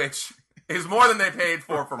 which is more than they paid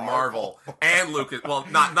for Marvel and Lucas. Well,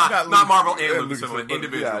 not Marvel and Lucasfilm, but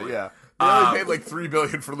individually. Yeah. They only paid like $3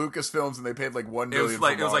 billion for Lucasfilms, and they paid like $1 billion. It was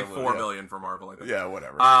like $4 billion for Marvel. I think. Yeah,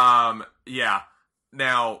 whatever. Yeah.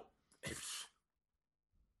 Now,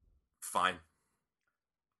 fine.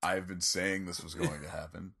 I've been saying this was going to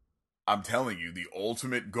happen. I'm telling you, the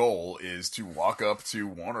ultimate goal is to walk up to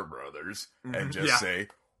Warner Brothers and just say,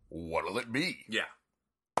 what'll it be? Yeah.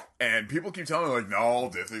 And people keep telling me, like, no,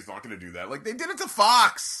 Disney's not going to do that. Like, they did it to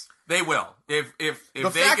Fox. They will. If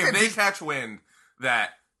they catch wind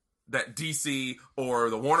that DC or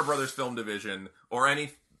the Warner Brothers film division or any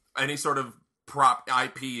sort of prop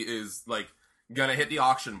IP is, like, gonna hit the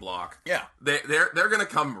auction block. Yeah. They're gonna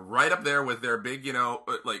come right up there with their big,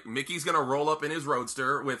 like Mickey's gonna roll up in his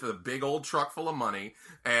roadster with a big old truck full of money,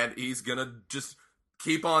 and he's gonna just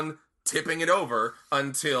keep on tipping it over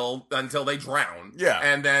until they drown. Yeah.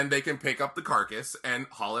 And then they can pick up the carcass and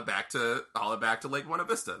haul it back to Lake Buena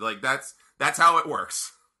Vista. Like that's how it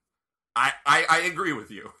works. I agree with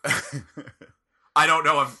you. I don't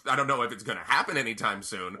know if it's going to happen anytime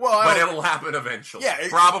soon, but it'll happen eventually. Yeah,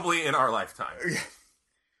 probably in our lifetime.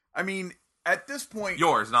 I mean, at this point,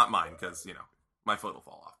 yours, not mine, because my foot will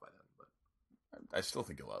fall off by then. But I still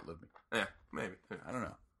think you'll outlive me. Yeah, maybe. I don't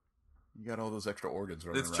know. You got all those extra organs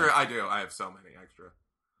running around. It's true. I do. I have so many extra.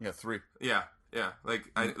 Yeah, 3. Yeah. Like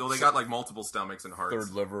they got like multiple stomachs and hearts.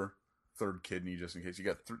 3rd liver, 3rd kidney, just in case you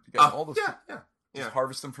got all those. Yeah. Just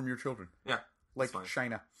harvest them from your children. Yeah. Like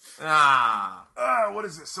China. What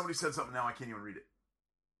is this? Somebody said something now. I can't even read it.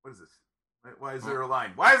 What is this? Why is there a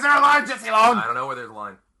line? Why is there a line, Jesse Long? I don't know where there's a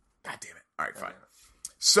line. God damn it. All right, fine.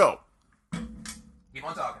 So. Keep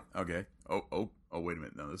on talking. Okay. Oh, wait a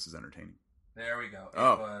minute. No, this is entertaining. There we go. It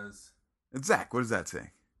was. It's Zach. What does that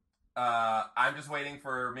say? I'm just waiting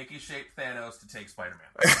for Mickey-shaped Thanos to take Spider-Man.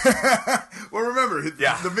 Well, remember,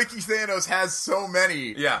 the Mickey Thanos has so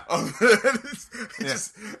many. Yeah.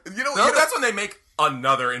 Just, that's when they make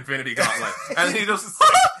another Infinity Gauntlet. And he just...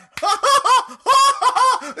 You're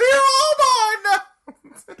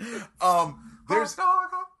all mine! There's...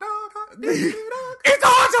 It's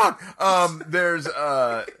awesome! There's, do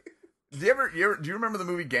you remember the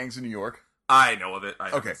movie Gangs of New York? I know of it. I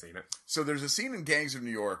haven't seen it. So there's a scene in Gangs of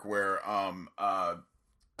New York where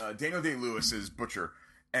Daniel Day-Lewis is Butcher,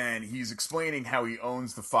 and he's explaining how he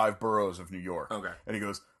owns the 5 boroughs of New York. Okay. And he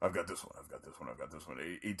goes, I've got this one, I've got this one, I've got this one.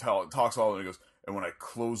 He talks all of it, and he goes, and when I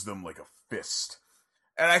close them like a fist,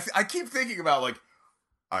 And I keep thinking about, like,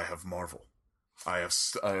 I have Marvel. I have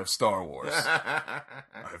Star Wars. I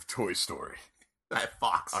have Toy Story. I have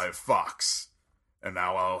Fox. I have Fox. And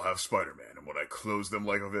now I'll have Spider-Man. And when I close them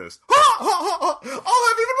like this, I'll have even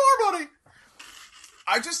more money.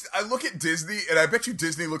 I look at Disney, and I bet you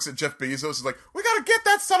Disney looks at Jeff Bezos and is like, we gotta get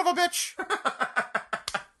that son of a bitch.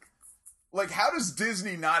 Like, how does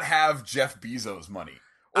Disney not have Jeff Bezos' money?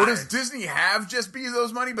 Or does Disney have Jeff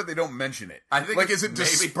Bezos' money, but they don't mention it? I think, like, is it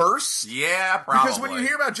dispersed? Yeah, probably. Because when you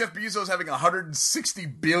hear about Jeff Bezos having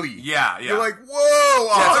 $160 billion, yeah, you're like, whoa,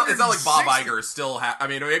 yeah, it's not like Bob Iger still I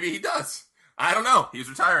mean, maybe he does. I don't know. He's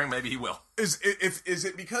retiring. Maybe he will. Is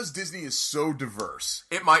it because Disney is so diverse?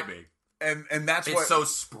 It might be. And that's it's why so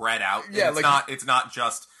spread out. Yeah, it's not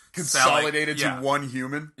just consolidated selling. to one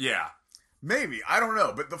human. Yeah. Maybe. I don't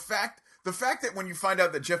know. But the fact that when you find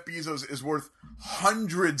out that Jeff Bezos is worth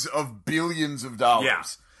hundreds of billions of dollars, yeah.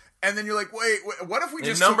 and then you're like, wait, what if we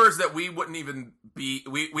just numbers that we wouldn't even be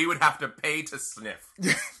we would have to pay to sniff.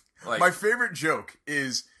 Like, my favorite joke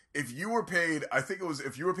is if you were paid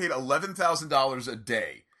 $11,000 a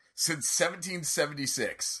day since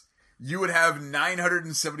 1776, you would have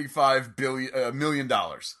 $975 million.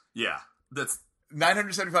 Yeah, that's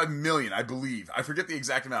 975 million, I believe. I forget the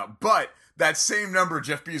exact amount, but that same number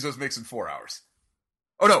Jeff Bezos makes in 4 hours.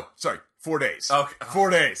 Oh no, sorry, 4 days. Okay, 4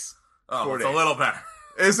 days. Oh, 4 it's days. a little better.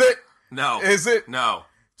 Is it? No. Is it? No.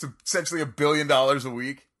 It's essentially $1 billion a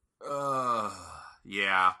week.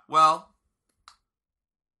 Yeah. Well,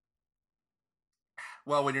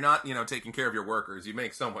 when you're not, taking care of your workers, you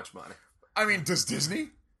make so much money. I mean, does Disney?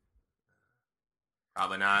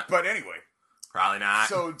 Probably not. But anyway. Probably not.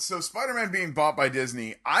 So Spider-Man being bought by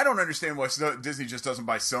Disney, I don't understand why Disney just doesn't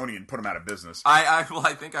buy Sony and put them out of business. I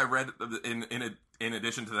think I read in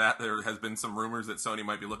addition to that, there has been some rumors that Sony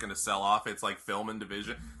might be looking to sell off its like film and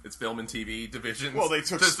TV divisions. Well, they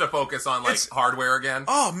took just to focus on like hardware again.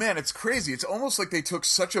 Oh man, it's crazy. It's almost like they took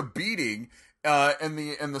such a beating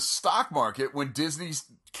in the stock market when Disney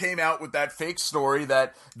came out with that fake story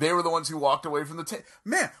that they were the ones who walked away from the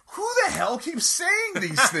man, who the hell keeps saying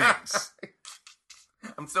these things?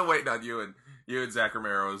 I'm still waiting on you and Zach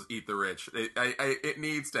Romero's Eat the Rich. It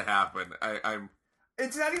needs to happen.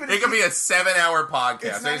 It's not even. It could be a 7-hour podcast.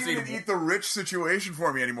 It's not even an Eat the Rich situation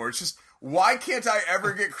for me anymore. It's just, why can't I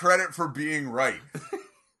ever get credit for being right?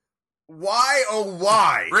 Why, oh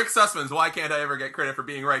why? Rick Sussman's Why Can't I Ever Get Credit for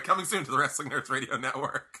Being Right, coming soon to the Wrestling Nerds Radio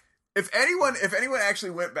Network. If anyone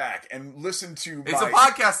actually went back and listened to It's a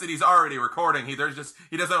podcast that he's already recording. He doesn't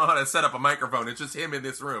know how to set up a microphone. It's just him in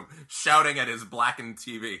this room shouting at his blackened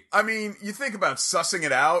TV. I mean, you think about sussing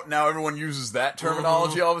it out. Now everyone uses that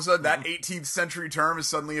terminology all of a sudden. That 18th century term is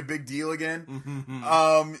suddenly a big deal again.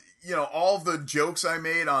 All the jokes I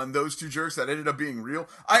made on those two jerks that ended up being real.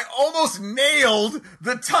 I almost nailed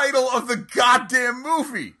the title of the goddamn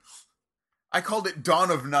movie. I called it Dawn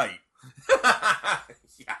of Night.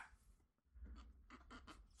 Yeah.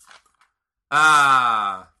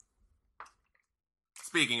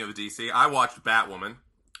 Speaking of DC, I watched Batwoman.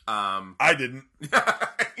 I didn't. No,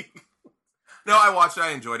 I watched it.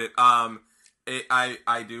 I enjoyed it.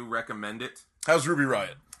 I do recommend it. How's Ruby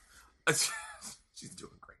Riott? She's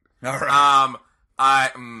doing great. All right.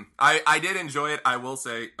 I did enjoy it. I will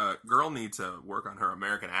say, girl needs to work on her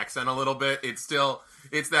American accent a little bit. It's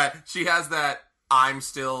that she has that I'm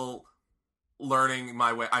still learning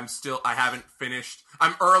my way. I haven't finished.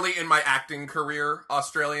 I'm early in my acting career,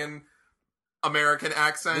 Australian American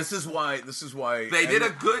accent. This is why they did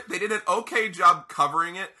an okay job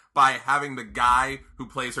covering it by having the guy who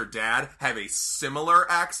plays her dad have a similar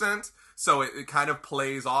accent. So it kind of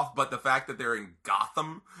plays off, but the fact that they're in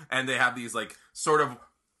Gotham and they have these like sort of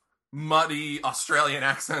muddy Australian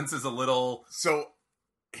accents is a little. So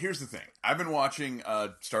here's the thing. I've been watching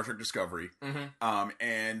Star Trek Discovery,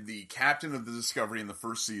 and the captain of the Discovery in the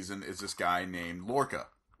first season is this guy named Lorca,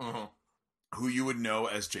 who you would know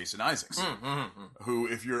as Jason Isaacs, who,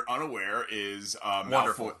 if you're unaware, is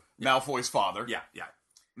Malfoy's father. Yeah.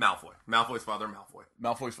 Malfoy's father,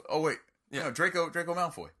 Malfoy. Oh wait. Yeah, no, Draco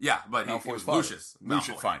Malfoy. Yeah, but Malfoy's father. Lucius.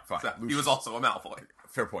 Fine. So Lucius. he was also a Malfoy.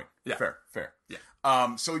 Fair point. Yeah. Fair. Yeah.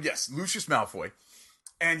 So yes, Lucius Malfoy.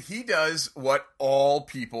 And he does what all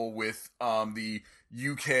people with the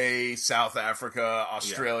UK, South Africa,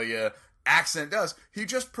 Australia accent does. He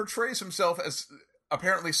just portrays himself as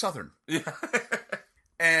apparently Southern. Yeah.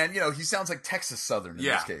 And, he sounds like Texas Southern in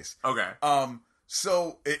this case. Okay.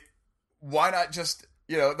 So why not just...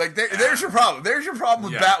 there's your problem. There's your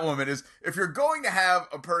problem with Batwoman is if you're going to have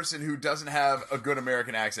a person who doesn't have a good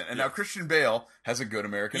American accent, and now Christian Bale has a good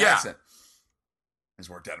American accent. He's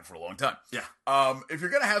worked at it for a long time. Yeah. If you're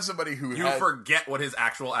gonna have somebody who You forget what his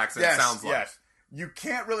actual accent yes, sounds like. yes, you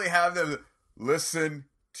can't really have them listen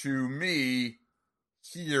to me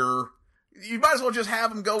here. You might as well just have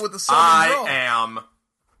them go with the southern drawl. I am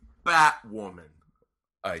Batwoman.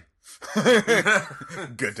 Aye.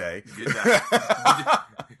 Good day. Good day.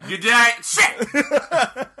 Good day. Shit.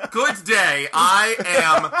 Good day.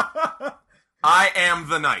 I am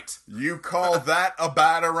the knight. You call that a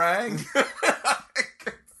batarang?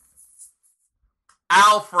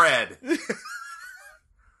 Alfred.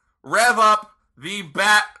 Rev up the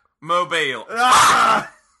Batmobile.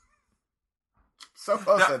 So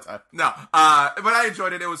close that time. No, but I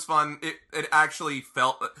enjoyed it. It was fun. It actually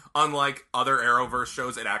felt, unlike other Arrowverse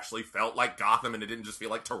shows, it actually felt like Gotham, and it didn't just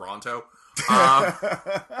feel like Toronto.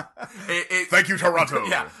 Thank you, Toronto.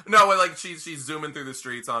 Yeah, no, like she's zooming through the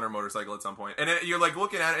streets on her motorcycle at some point, and you're like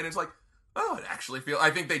looking at it, and it's like, oh, it actually feels.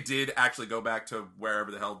 I think they did actually go back to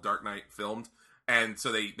wherever the hell Dark Knight filmed, and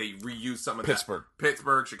so they reused some of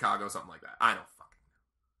Pittsburgh, Chicago, something like that. I don't fucking know.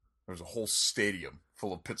 There's a whole stadium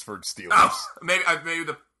full of Pittsburgh Steelers. Oh, maybe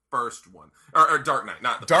the first one or Dark Knight,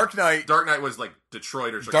 not the Dark Knight. Dark Knight was like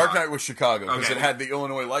Detroit or Chicago. Dark Knight was Chicago because Okay. it had the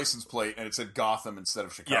Illinois license plate and it said Gotham instead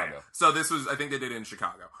of Chicago. Yeah. So this was, I think they did it in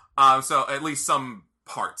Chicago. So at least some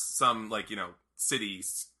parts, some city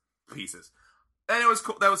pieces, and it was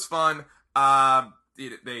cool. That was fun.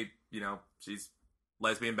 She's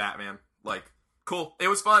lesbian Batman. Like, cool. It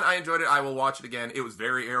was fun. I enjoyed it. I will watch it again. It was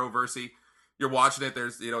very Arrowversey. You're watching it.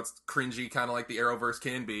 There's, it's cringy, kind of like the Arrowverse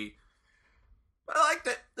can be. But I liked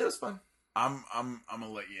it. It was fun. I'm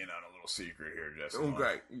gonna let you in on a little secret here, Jesse. Oh,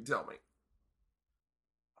 great. You tell me.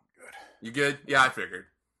 I'm good. You good? Yeah, I figured.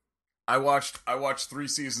 I watched 3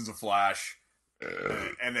 seasons of Flash,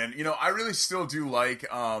 and then I really still do like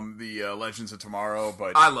the Legends of Tomorrow,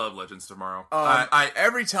 but I love Legends Tomorrow.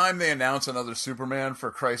 Every time they announce another Superman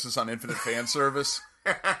for Crisis on Infinite fan service,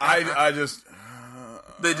 I just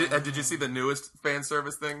Did you see the newest fan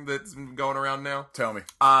service thing that's been going around now? tell me.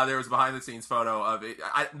 There was a behind the scenes photo of it.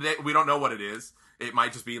 We don't know what it is. It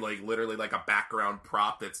might just be like literally like a background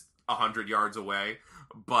prop that's 100 yards away.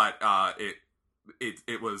 But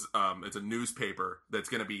it was it's a newspaper that's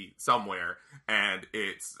going to be somewhere, and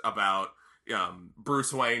it's about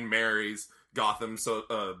Bruce Wayne marries Gotham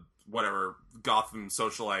Gotham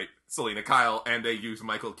socialite Selena Kyle, and they use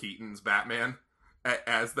Michael Keaton's Batman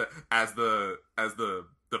as the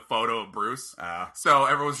photo of Bruce. So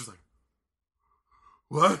everyone's just like,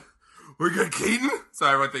 what? We got Keaton? So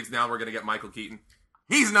everyone thinks now we're going to get Michael Keaton.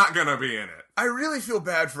 He's not going to be in it. I really feel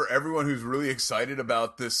bad for everyone who's really excited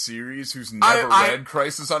about this series who's never read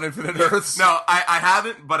Crisis on Infinite Earths. No, I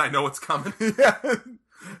haven't, but I know it's coming. Yeah.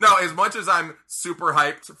 No, as much as I'm super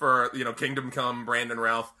hyped for, Kingdom Come, Brandon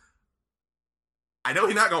Routh, I know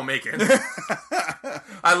he's not going to make it.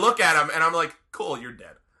 I look at him and I'm like, cool, you're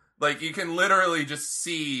dead. Like, you can literally just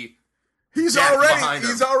see he's death behind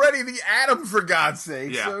him. already the Atom, for God's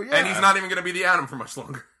sake. Yeah. So, yeah. And he's not even going to be the Atom for much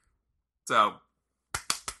longer. So,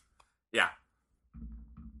 yeah.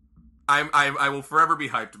 I will forever be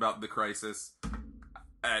hyped about the Crisis.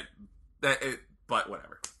 But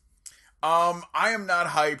whatever. I am not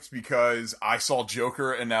hyped because I saw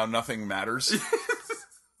Joker and now nothing matters.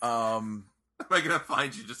 Am I gonna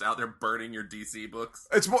find you just out there burning your DC books?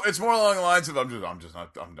 It's more along the lines of I'm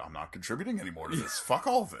not contributing anymore to this. Fuck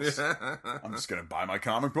all of this. I'm just gonna buy my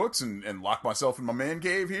comic books and lock myself in my man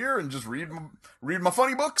cave here and just read my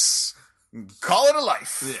funny books and call it a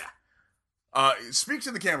life. Yeah. Speak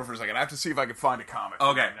to the camera for a second. I have to see if I can find a comic.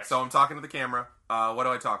 Okay, so I'm talking to the camera. What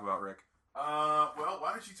do I talk about, Rick? Well,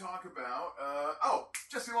 why don't you talk about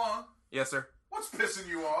Jesse Long? Yes, sir. What's pissing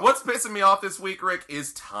you off? What's pissing me off this week, Rick,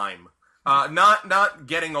 is time. Not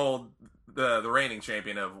getting old, the reigning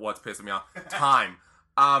champion of what's pissing me off. Time.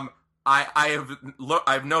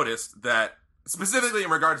 I've noticed that specifically in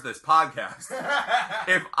regards to this podcast,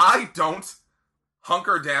 if I don't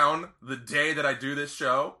hunker down the day that I do this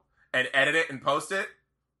show and edit it and post it,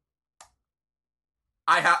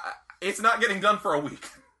 it's not getting done for a week.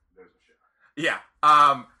 Yeah.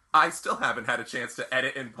 I still haven't had a chance to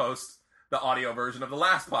edit and post the audio version of the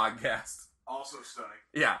last podcast. Also stunning.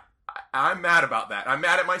 Yeah. I'm mad about that. I'm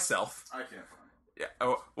mad at myself. I can't find it. Yeah.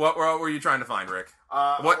 Oh, what were you trying to find, Rick?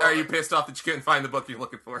 Are you pissed off that you couldn't find the book you're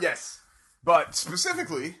looking for? Yes. But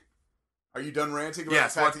specifically, are you done ranting about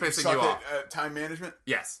Yes, the fact what's that pissing you you suck at time management?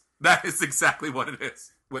 Yes. That is exactly what it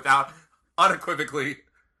is. Without unequivocally,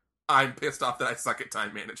 I'm pissed off that I suck at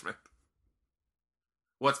time management.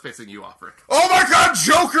 What's pissing you off, Rick? Oh my God,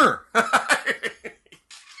 Joker!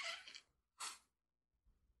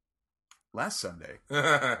 Last Sunday,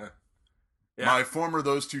 Yeah. my former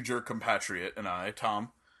Those Two Jerk compatriot, and I, Tom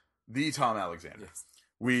Alexander. Yes.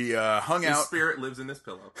 We hung His out. spirit lives in this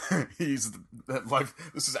pillow. He's like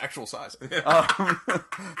this is actual size.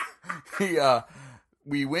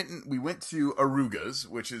 We went to Aruga's,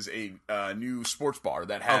 which is a new sports bar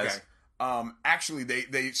that has. Okay. Actually,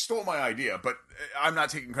 they stole my idea, but I'm not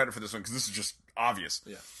taking credit for this one because this is just obvious.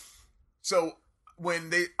 Yeah. So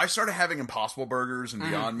when I started having Impossible Burgers and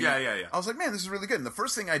Beyond Meat, Yeah. I was like, man, this is really good. And the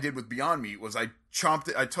first thing I did with Beyond Meat was I chomped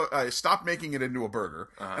it. I stopped making it into a burger,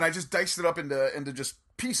 and I just diced it up into just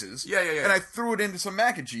pieces. Yeah. And I threw it into some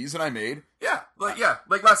mac and cheese, and I made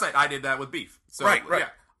Like last night I did that with beef. So, right. Yeah.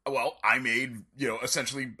 Well, I made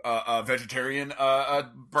essentially a vegetarian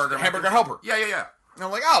Burger hamburger mac- helper. Yeah. And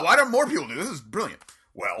I'm like, oh, why don't more people do this? This is brilliant.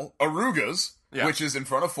 Well, Aruga's, Yeah. which is in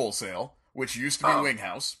front of Full Sail, which used to be Oh. Wing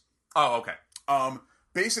House, Oh, okay.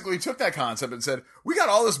 basically took that concept and said, we got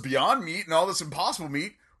all this Beyond Meat and all this Impossible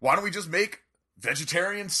Meat. Why don't we just make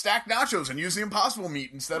vegetarian stacked nachos and use the Impossible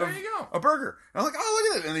Meat instead There of you go. a burger? And I'm like, oh,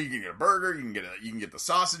 look at it. And then you can get a burger, you can get the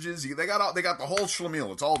sausages. They got the whole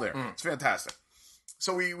schlemiel. It's all there. It's fantastic.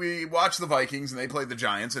 So we watched the Vikings and they played the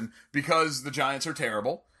Giants, and because the Giants are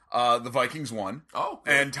terrible, the Vikings won. Oh,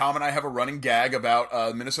 good. And Tom and I have a running gag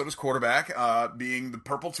about Minnesota's quarterback being the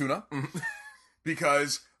purple tuna,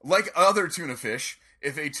 because like other tuna fish,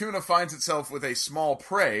 if a tuna finds itself with a small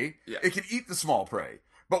prey, Yeah. it can eat the small prey.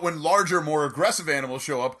 But when larger, more aggressive animals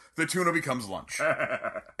show up, the tuna becomes lunch.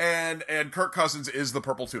 and Kirk Cousins is the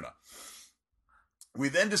purple tuna. We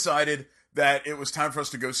then decided that it was time for us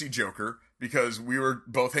to go see Joker because we were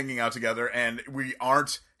both hanging out together and we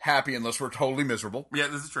aren't happy unless we're totally miserable. Yeah,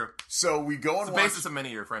 this is true. So we go and It's the watch. basis of many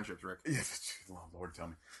of your friendships, Rick. Yeah, oh, Lord, tell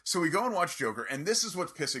me. So we go and watch Joker, and this is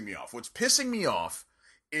what's pissing me off. What's pissing me off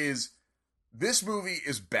is this movie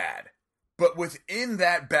is bad, but within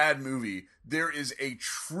that bad movie, there is a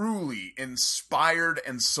truly inspired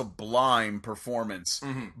and sublime performance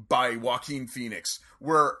by Joaquin Phoenix,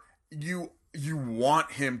 where you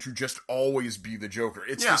want him to just always be the Joker.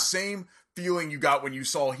 It's Yeah. the same feeling you got when you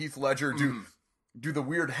saw Heath Ledger do the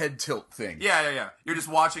weird head tilt thing. Yeah. You're just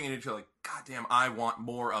watching it and you're like, God damn, I want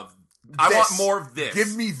more of this.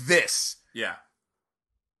 Give me this. Yeah.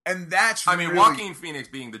 And that's I mean, really, Joaquin Phoenix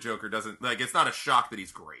being the Joker doesn't, like, it's not a shock that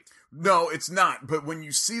he's great. No, it's not. But when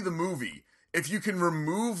you see the movie, if you can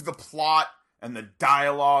remove the plot and the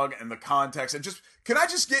dialogue and the context and can I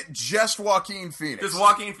just get just Joaquin Phoenix? Just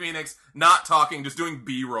Joaquin Phoenix, not talking, just doing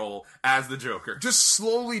B-roll as the Joker. Just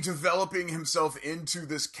slowly developing himself into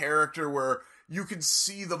this character where you can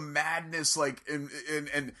see the madness, like, and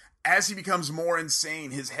as he becomes more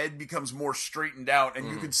insane, his head becomes more straightened out, and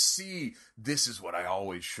you can see, this is what I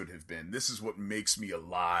always should have been. This is what makes me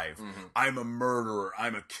alive. I'm a murderer.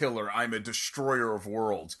 I'm a killer. I'm a destroyer of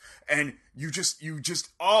worlds. And he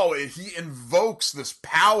invokes this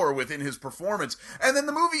power within his performance, and then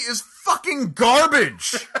the movie is fucking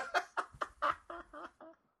garbage.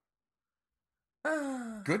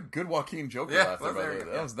 Good Joaquin Joker laugh there, by the way.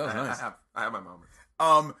 That was nice. I have my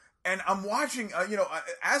moments. And I'm watching,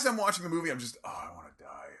 as I'm watching the movie, I'm just, I want to die.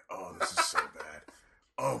 Oh, this is so bad.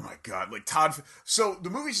 Oh my God. Like so the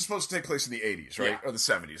movie's supposed to take place in the 80s, right? Yeah. Or the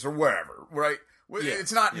 70s or wherever, right? Yeah.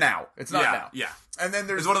 It's not now. It's not now. Yeah. And then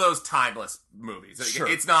there's It's one of those timeless movies. Sure.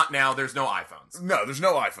 It's not now, there's no iPhones. No, there's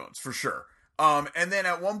no iPhones for sure. And then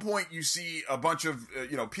at one point you see a bunch of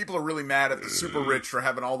people are really mad at the super rich for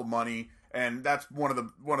having all the money, and that's one of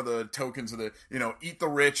the tokens of the eat the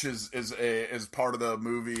rich is part of the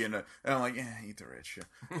movie, and I'm like, yeah, eat the rich,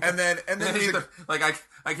 yeah. and then there's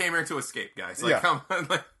I came here to escape, guys. Like, Yeah. come on,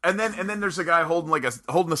 like, and then there's a guy holding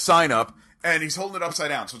a sign up, and he's holding it upside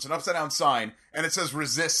down, so it's an upside down sign, and it says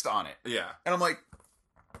resist on it, yeah. and I'm like.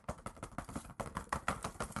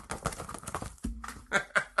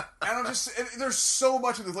 And I'm just, there's so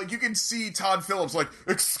much of this. Like, you can see Todd Phillips, like,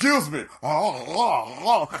 excuse me.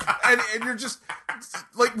 And you're just,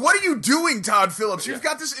 like, what are you doing, Todd Phillips? You've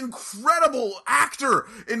got this incredible actor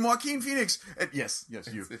in Joaquin Phoenix. And yes, you.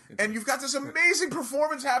 And you've got this amazing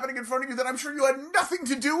performance happening in front of you that I'm sure you had nothing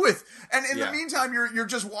to do with. And in the meantime, you're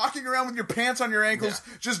just walking around with your pants on your ankles,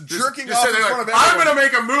 just jerking off in front of everyone. I'm gonna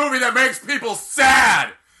make a movie that makes people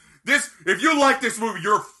sad. If you like this movie,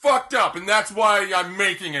 you're fucked up, and that's why I'm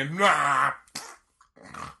making it. Nah.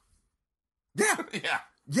 Yeah. Yeah.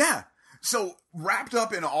 Yeah. So, wrapped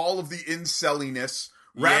up in all of the incelliness,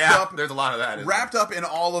 there's a lot of that. Wrapped up in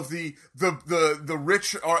all of the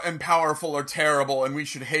rich and powerful are terrible and we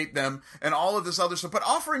should hate them and all of this other stuff, but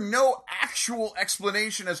offering no actual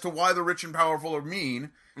explanation as to why the rich and powerful are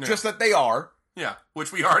mean, just that they are. Yeah,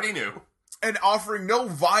 which we already knew. and offering no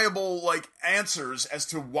viable like answers as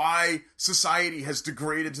to why society has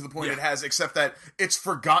degraded to the point it has, except that it's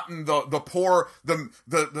forgotten the poor,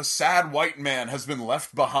 the sad white man has been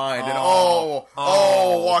left behind, and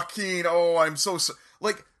Joaquin, I'm so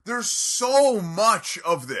like there's so much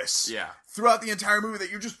of this throughout the entire movie that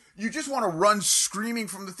you just want to run screaming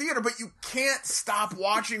from the theater, but you can't stop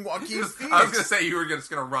watching Joaquin Phoenix. I was going to say you were just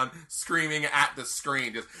going to run screaming at the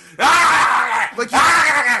screen, just like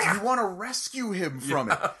you want to rescue him from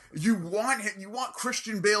it. You want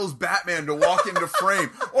Christian Bale's Batman to walk into frame,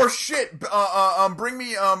 or shit. Bring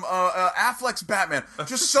me Affleck's Batman.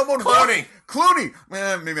 Just someone Clooney.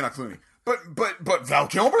 Maybe not Clooney, but Val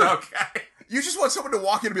Kilmer. Okay. You just want someone to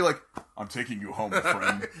walk in and be like, "I'm taking you home,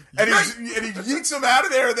 friend," and he yeets him out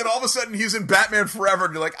of there. And then all of a sudden, he's in Batman Forever,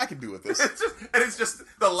 and you're like, "I can do with this." It's just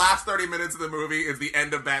the last 30 minutes of the movie is the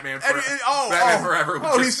end of Batman Forever. Batman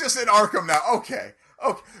Forever. He's just in Arkham now. Okay,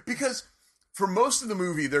 because for most of the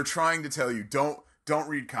movie, they're trying to tell you, don't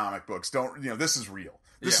read comic books. This is real.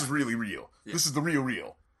 This is really real. Yeah. This is the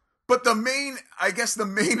real. But the main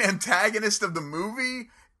antagonist of the movie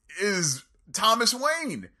is Thomas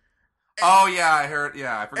Wayne. Oh yeah, I heard.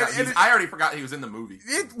 Yeah, I forgot. I already forgot he was in the movie.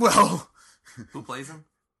 Who plays him?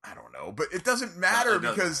 I don't know, but it doesn't matter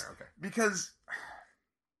because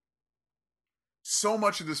so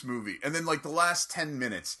much of this movie, and then like the last 10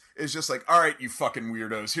 minutes is just like, all right, you fucking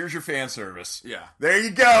weirdos, here's your fan service. Yeah, there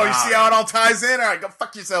you go. You see how it all ties in? All right, go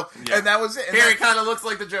fuck yourself. Yeah. And that was it. And Here he kind of looks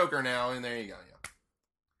like the Joker now, and there you go. Yeah.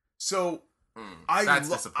 So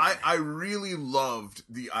I really loved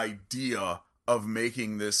the idea of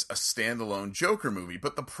making this a standalone Joker movie.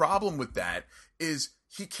 But the problem with that is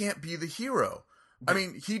he can't be the hero. I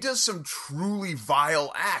mean, he does some truly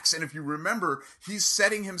vile acts. And if you remember, he's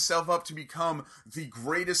setting himself up to become the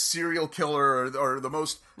greatest serial killer or the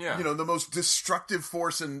most, the most destructive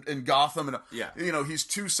force in Gotham. And, he's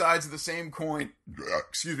two sides of the same coin,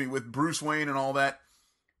 with Bruce Wayne and all that.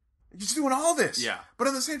 He's doing all this. Yeah. But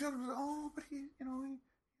at the same time, he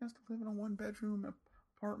has to live in a 1-bedroom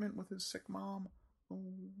apartment with his sick mom.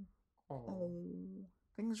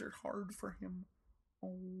 Things are hard for him.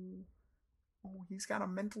 He's got a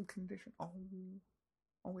mental condition.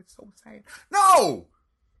 It's so sad. No!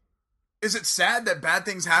 Is it sad that bad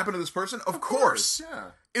things happen to this person? Of course.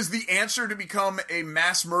 Yeah. Is the answer to become a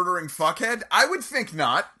mass murdering fuckhead? I would think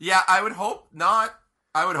not. Yeah, I would hope not.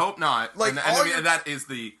 Like, that is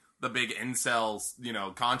the big incels,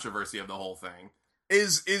 controversy of the whole thing.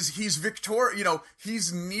 Is he's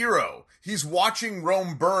he's Nero. He's watching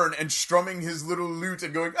Rome burn and strumming his little lute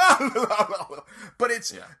and going, but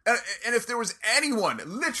it's, and if there was anyone,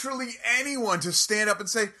 literally anyone to stand up and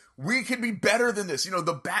say, we can be better than this.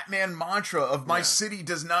 The Batman mantra of my city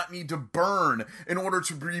does not need to burn in order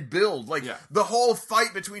to rebuild. The whole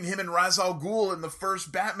fight between him and Ra's al Ghul in the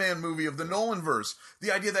first Batman movie of the Nolanverse.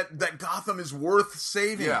 The idea that Gotham is worth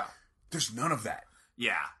saving. Yeah. There's none of that.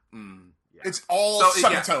 Yeah. Yeah. It's all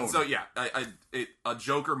subtone. A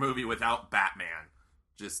Joker movie without Batman.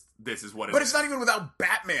 Just, this is what it is. But it's not even without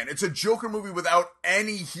Batman. It's a Joker movie without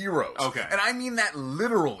any heroes. Okay. And I mean that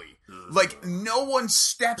literally. Like, no one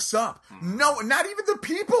steps up. No, not even the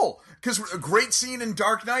people. Because a great scene in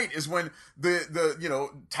Dark Knight is when the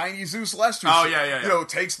tiny Zeus Lester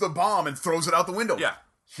takes the bomb and throws it out the window. Yeah.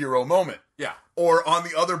 Hero moment. Yeah. Or on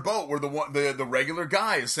the other boat where the regular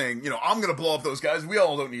guy is saying, I'm going to blow up those guys. We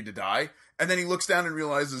all don't need to die. And then he looks down and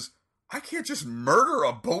realizes, I can't just murder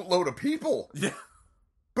a boatload of people. Yeah.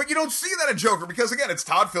 But you don't see that in Joker because, again, it's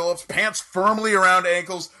Todd Phillips, pants firmly around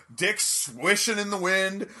ankles, dick swishing in the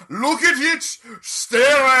wind. Look at it! Stare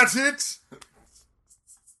at it!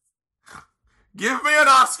 Give me an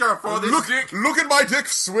Oscar for this dick. Look at my dick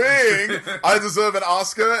swing. I deserve an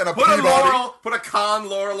Oscar and a Peabody. Put a Cannes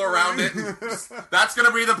laurel around it. That's going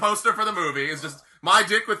to be the poster for the movie. It's just my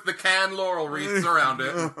dick with the Cannes laurel wreaths around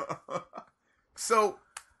it. So,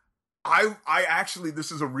 I actually,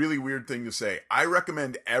 this is a really weird thing to say. I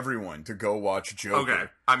recommend everyone to go watch Joker. Okay.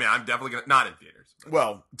 I mean, I'm definitely going to, not in theaters.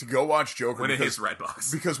 Well, to go watch Joker. When it hits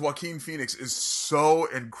Redbox. Because Joaquin Phoenix is so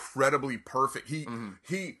incredibly perfect.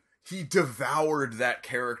 He devoured that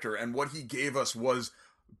character, and what he gave us was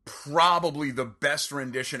probably the best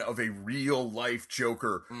rendition of a real-life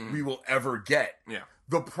Joker we will ever get. Yeah.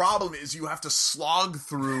 The problem is you have to slog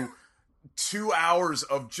through 2 hours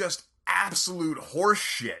of just absolute horse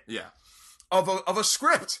shit. Yeah. Of a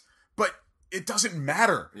script. But it doesn't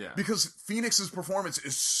matter. Yeah. Because Phoenix's performance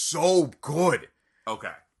is so good.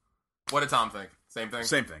 Okay. What did Tom think? Same thing?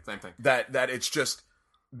 Same thing. That it's just,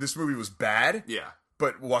 this movie was bad. Yeah.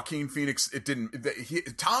 But Joaquin Phoenix, it didn't.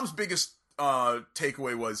 Tom's biggest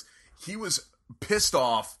takeaway was he was pissed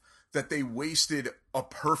off that they wasted a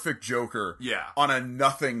perfect Joker Yeah. on a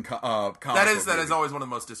nothing comic That book is movie. always one of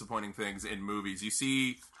the most disappointing things in movies. You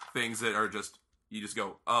see things that are just you just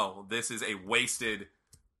go, oh, this is a wasted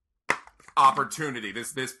opportunity.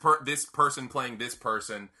 This person playing this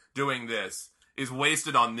person doing this is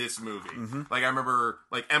wasted on this movie. Mm-hmm. Like I remember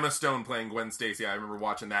like Emma Stone playing Gwen Stacy. I remember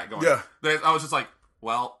watching that going. Yeah. I was just like,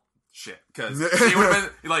 well, shit, because she would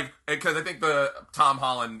have been like, because I think the Tom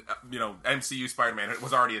Holland, MCU Spider-Man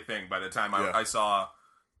was already a thing by the time I saw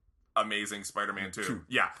Amazing Spider-Man 2.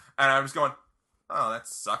 Yeah, and I was going, oh, that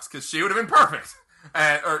sucks because she would have been perfect,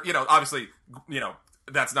 or obviously,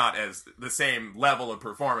 that's not as the same level of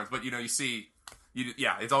performance, but you see,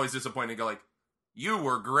 it's always disappointing to go like, you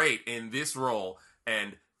were great in this role,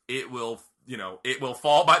 and it will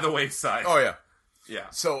fall by the wayside. Oh yeah.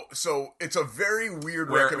 Yeah. So it's a very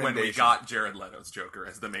weird recommendation. When we got Jared Leto's Joker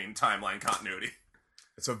as the main timeline continuity.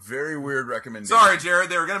 It's a very weird recommendation. Sorry, Jared,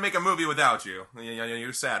 they were going to make a movie without you.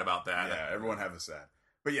 You're sad about that. Yeah, everyone have a sad.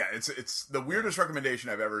 But yeah, it's the weirdest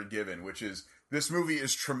recommendation I've ever given, which is this movie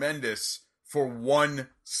is tremendous for one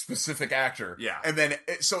specific actor. Yeah. And then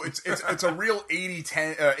it's a real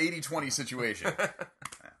 80-20 situation.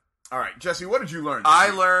 All right, Jesse, what did you learn?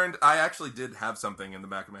 I actually did have something in the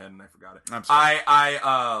back of my head and I forgot it. I'm sorry.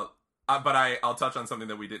 I'll touch on something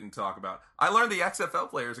that we didn't talk about. I learned the XFL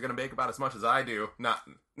players are going to make about as much as I do. No,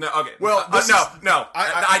 okay. Well,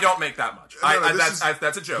 I don't make that much.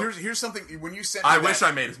 That's a joke. Here's something. When you sent me I wish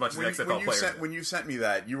I made as much as the XFL players. When you sent me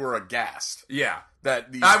that, you were aghast. Yeah.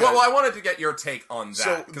 That these I wanted to get your take on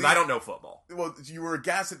that because I don't know football. Well, you were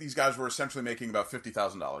aghast that these guys were essentially making about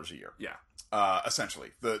 $50,000 a year. Yeah.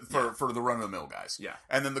 Essentially, for the run of the mill guys. Yeah.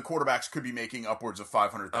 And then the quarterbacks could be making upwards of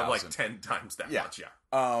 $500,000. Like 10 times that much.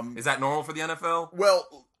 Yeah. Is that normal for the NFL?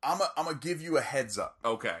 Well, I'm gonna give you a heads up.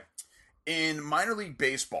 Okay. In minor league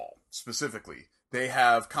baseball specifically, they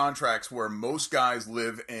have contracts where most guys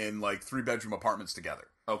live in like 3-bedroom apartments together.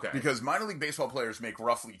 Okay. Because minor league baseball players make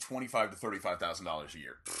roughly $25,000 to $35,000 a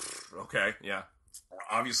year. Okay. Yeah.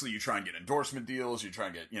 Obviously, you try and get endorsement deals. You try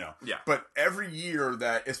and get, Yeah. But every year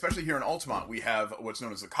that, especially here in Altamont, we have what's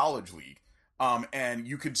known as the College League. And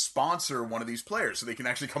you could sponsor one of these players so they can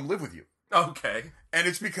actually come live with you. Okay. And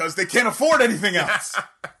it's because they can't afford anything else.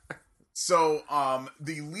 So,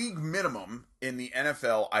 the league minimum in the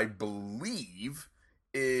NFL, I believe,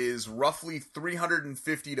 is roughly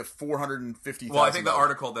 $350,000 to $450,000. Well, I think the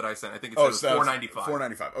article that I sent, I think it says $495.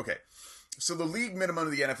 $495. Okay. So the league minimum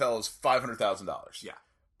of the NFL is $500,000. Yeah.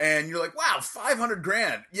 And you're like, wow,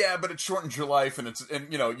 $500,000. Yeah, but it shortens your life, and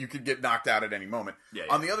you could get knocked out at any moment. Yeah.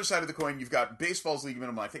 On the other side of the coin, you've got baseball's league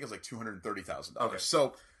minimum. I think it's like $230,000. Okay.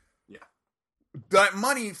 So, yeah, that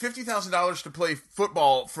money, $50,000 to play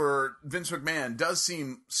football for Vince McMahon, does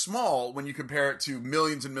seem small when you compare it to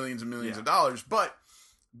millions and millions and millions of dollars. But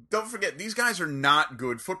don't forget, these guys are not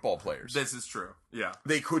good football players. This is true. Yeah.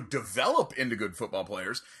 They could develop into good football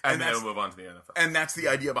players. And then move on to the NFL. And that's the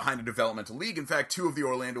idea behind a developmental league. In fact, 2 of the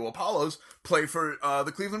Orlando Apollos play for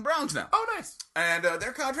the Cleveland Browns now. Oh, nice. And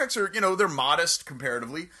their contracts are, they're modest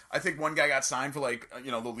comparatively. I think one guy got signed for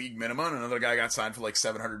the league minimum, and another guy got signed for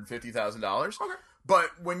 $750,000. Okay. But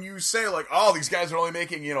when you say oh, these guys are only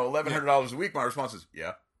making, $1,100 a week, my response is,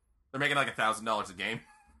 yeah. They're making $1,000 a game.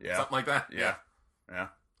 Yeah. Something like that. Yeah. Yeah.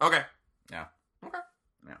 Okay. Yeah. Okay.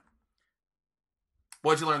 Yeah.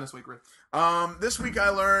 What'd you learn this week, Rick? This week I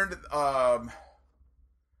learned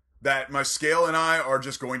that my scale and I are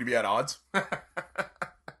just going to be at odds.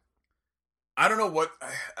 I don't know what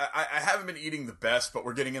I haven't been eating the best, but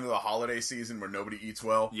we're getting into the holiday season where nobody eats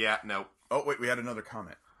well. Yeah, no. Oh wait, we had another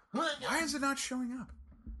comment. Why is it not showing up?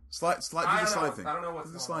 Do the slide thing. I don't know what's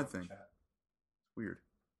do the going slide on with thing. the chat. Weird.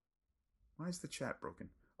 Why is the chat broken?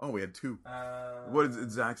 Oh, we had 2. What is it,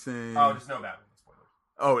 Zach saying? Oh, just no bad spoilers.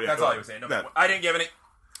 Oh yeah, That's all he was saying. No bad. I didn't give any.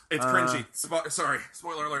 It's cringy. Sorry,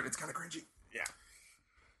 spoiler alert. It's kind of cringy. Yeah.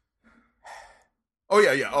 Oh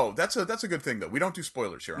yeah. Oh, that's a good thing though. We don't do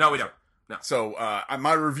spoilers here. No, we don't. No. So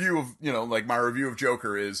my review of my review of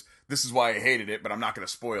Joker is this is why I hated it, but I'm not going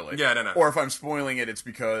to spoil it. Yeah, no. Or if I'm spoiling it, it's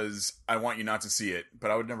because I want you not to see it, but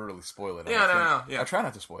I would never really spoil it. Yeah, no. Yeah. I try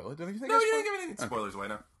not to spoil it. Don't you think? No, you didn't give any spoilers away.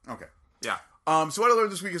 No. Okay. Yeah. So what I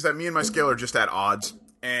learned this week is that me and my scale are just at odds.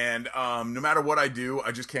 And no matter what I do,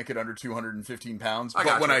 I just can't get under 215 pounds.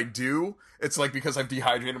 But when I do, it's because I've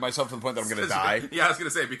dehydrated myself to the point that I'm going to die. Yeah, I was going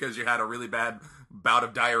to say, because you had a really bad bout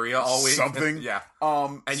of diarrhea all week. Something. Yeah.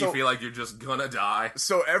 And you feel like you're just going to die.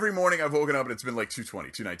 So every morning I've woken up and it's been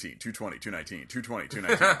 220, 219, 220, 219, 220,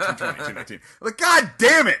 219, 220, 219. I'm God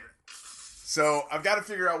damn it! So I've got to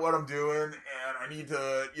figure out what I'm doing, and I need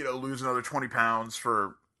to, lose another 20 pounds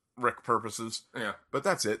for Rick purposes. Yeah. But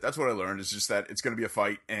that's it. That's what I learned. Is just that it's going to be a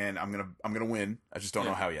fight, and I'm gonna win. I just don't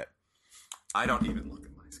know how yet. I don't even look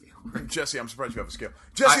at my scale. Jesse, I'm surprised you have a scale.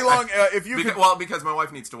 Jesse Long, if you because my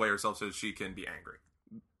wife needs to weigh herself so she can be angry,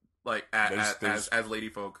 like as lady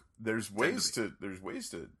folk. there's ways to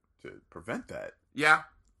prevent that. Yeah.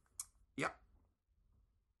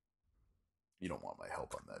 You don't want my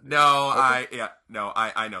help on that. No, Okay.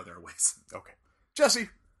 I know there are ways. Okay, Jesse.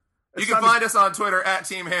 You can find us on Twitter at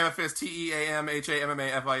Team Hammerfist,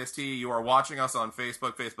 TeamHammafist. You are watching us on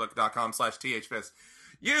Facebook, facebook.com/THFist.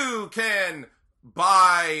 You can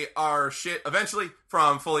buy our shit eventually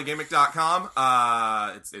from fullygimmick.com.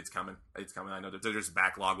 It's coming. It's coming. I know that there's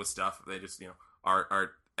backlog with stuff. They just,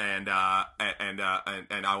 art and I'll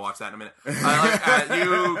watch that in a minute.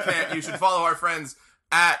 You should follow our friends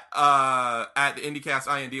at the IndieCast,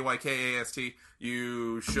 INDYKAST.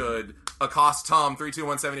 You should accost Tom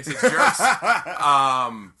 32176 jerks.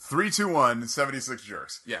 321 76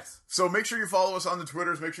 jerks. Yes. So make sure you follow us on the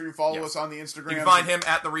Twitters. Make sure you follow us on the Instagram. You can find him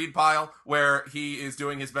at the Reed Pile, where he is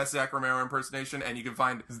doing his best Zach Romero impersonation, and you can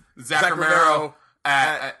find Zach Romero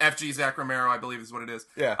at FG Zach Romero, I believe is what it is.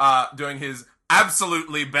 Yeah. Doing his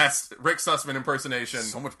absolutely best Rick Sussman impersonation.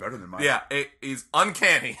 So much better than mine. Yeah, it is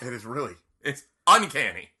uncanny. It is really. It's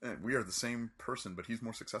uncanny. We are the same person, but he's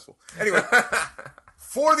more successful. Anyway,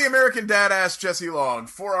 for the American Dadass Jesse Long,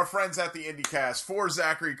 for our friends at the IndieCast, for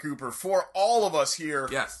Zachary Cooper, for all of us here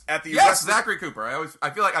at the Zachary Cooper. I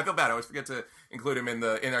feel bad. I always forget to include him in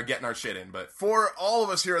our getting our shit in. But for all of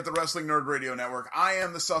us here at the Wrestling Nerd Radio Network, I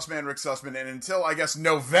am the Sussman, Rick Sussman, and until I guess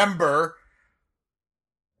November,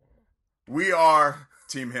 we are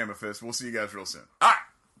Team Hammerfist. We'll see you guys real soon. All right.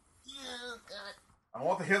 I don't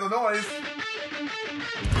want to hear the noise.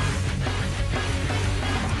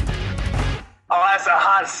 Oh, that's a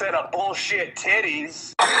hot set of bullshit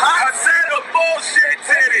titties. Hot set of bullshit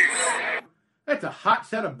titties. That's a hot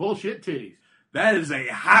set of bullshit titties. That is a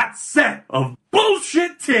hot set of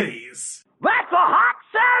bullshit titties. That's a hot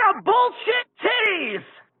set of bullshit titties.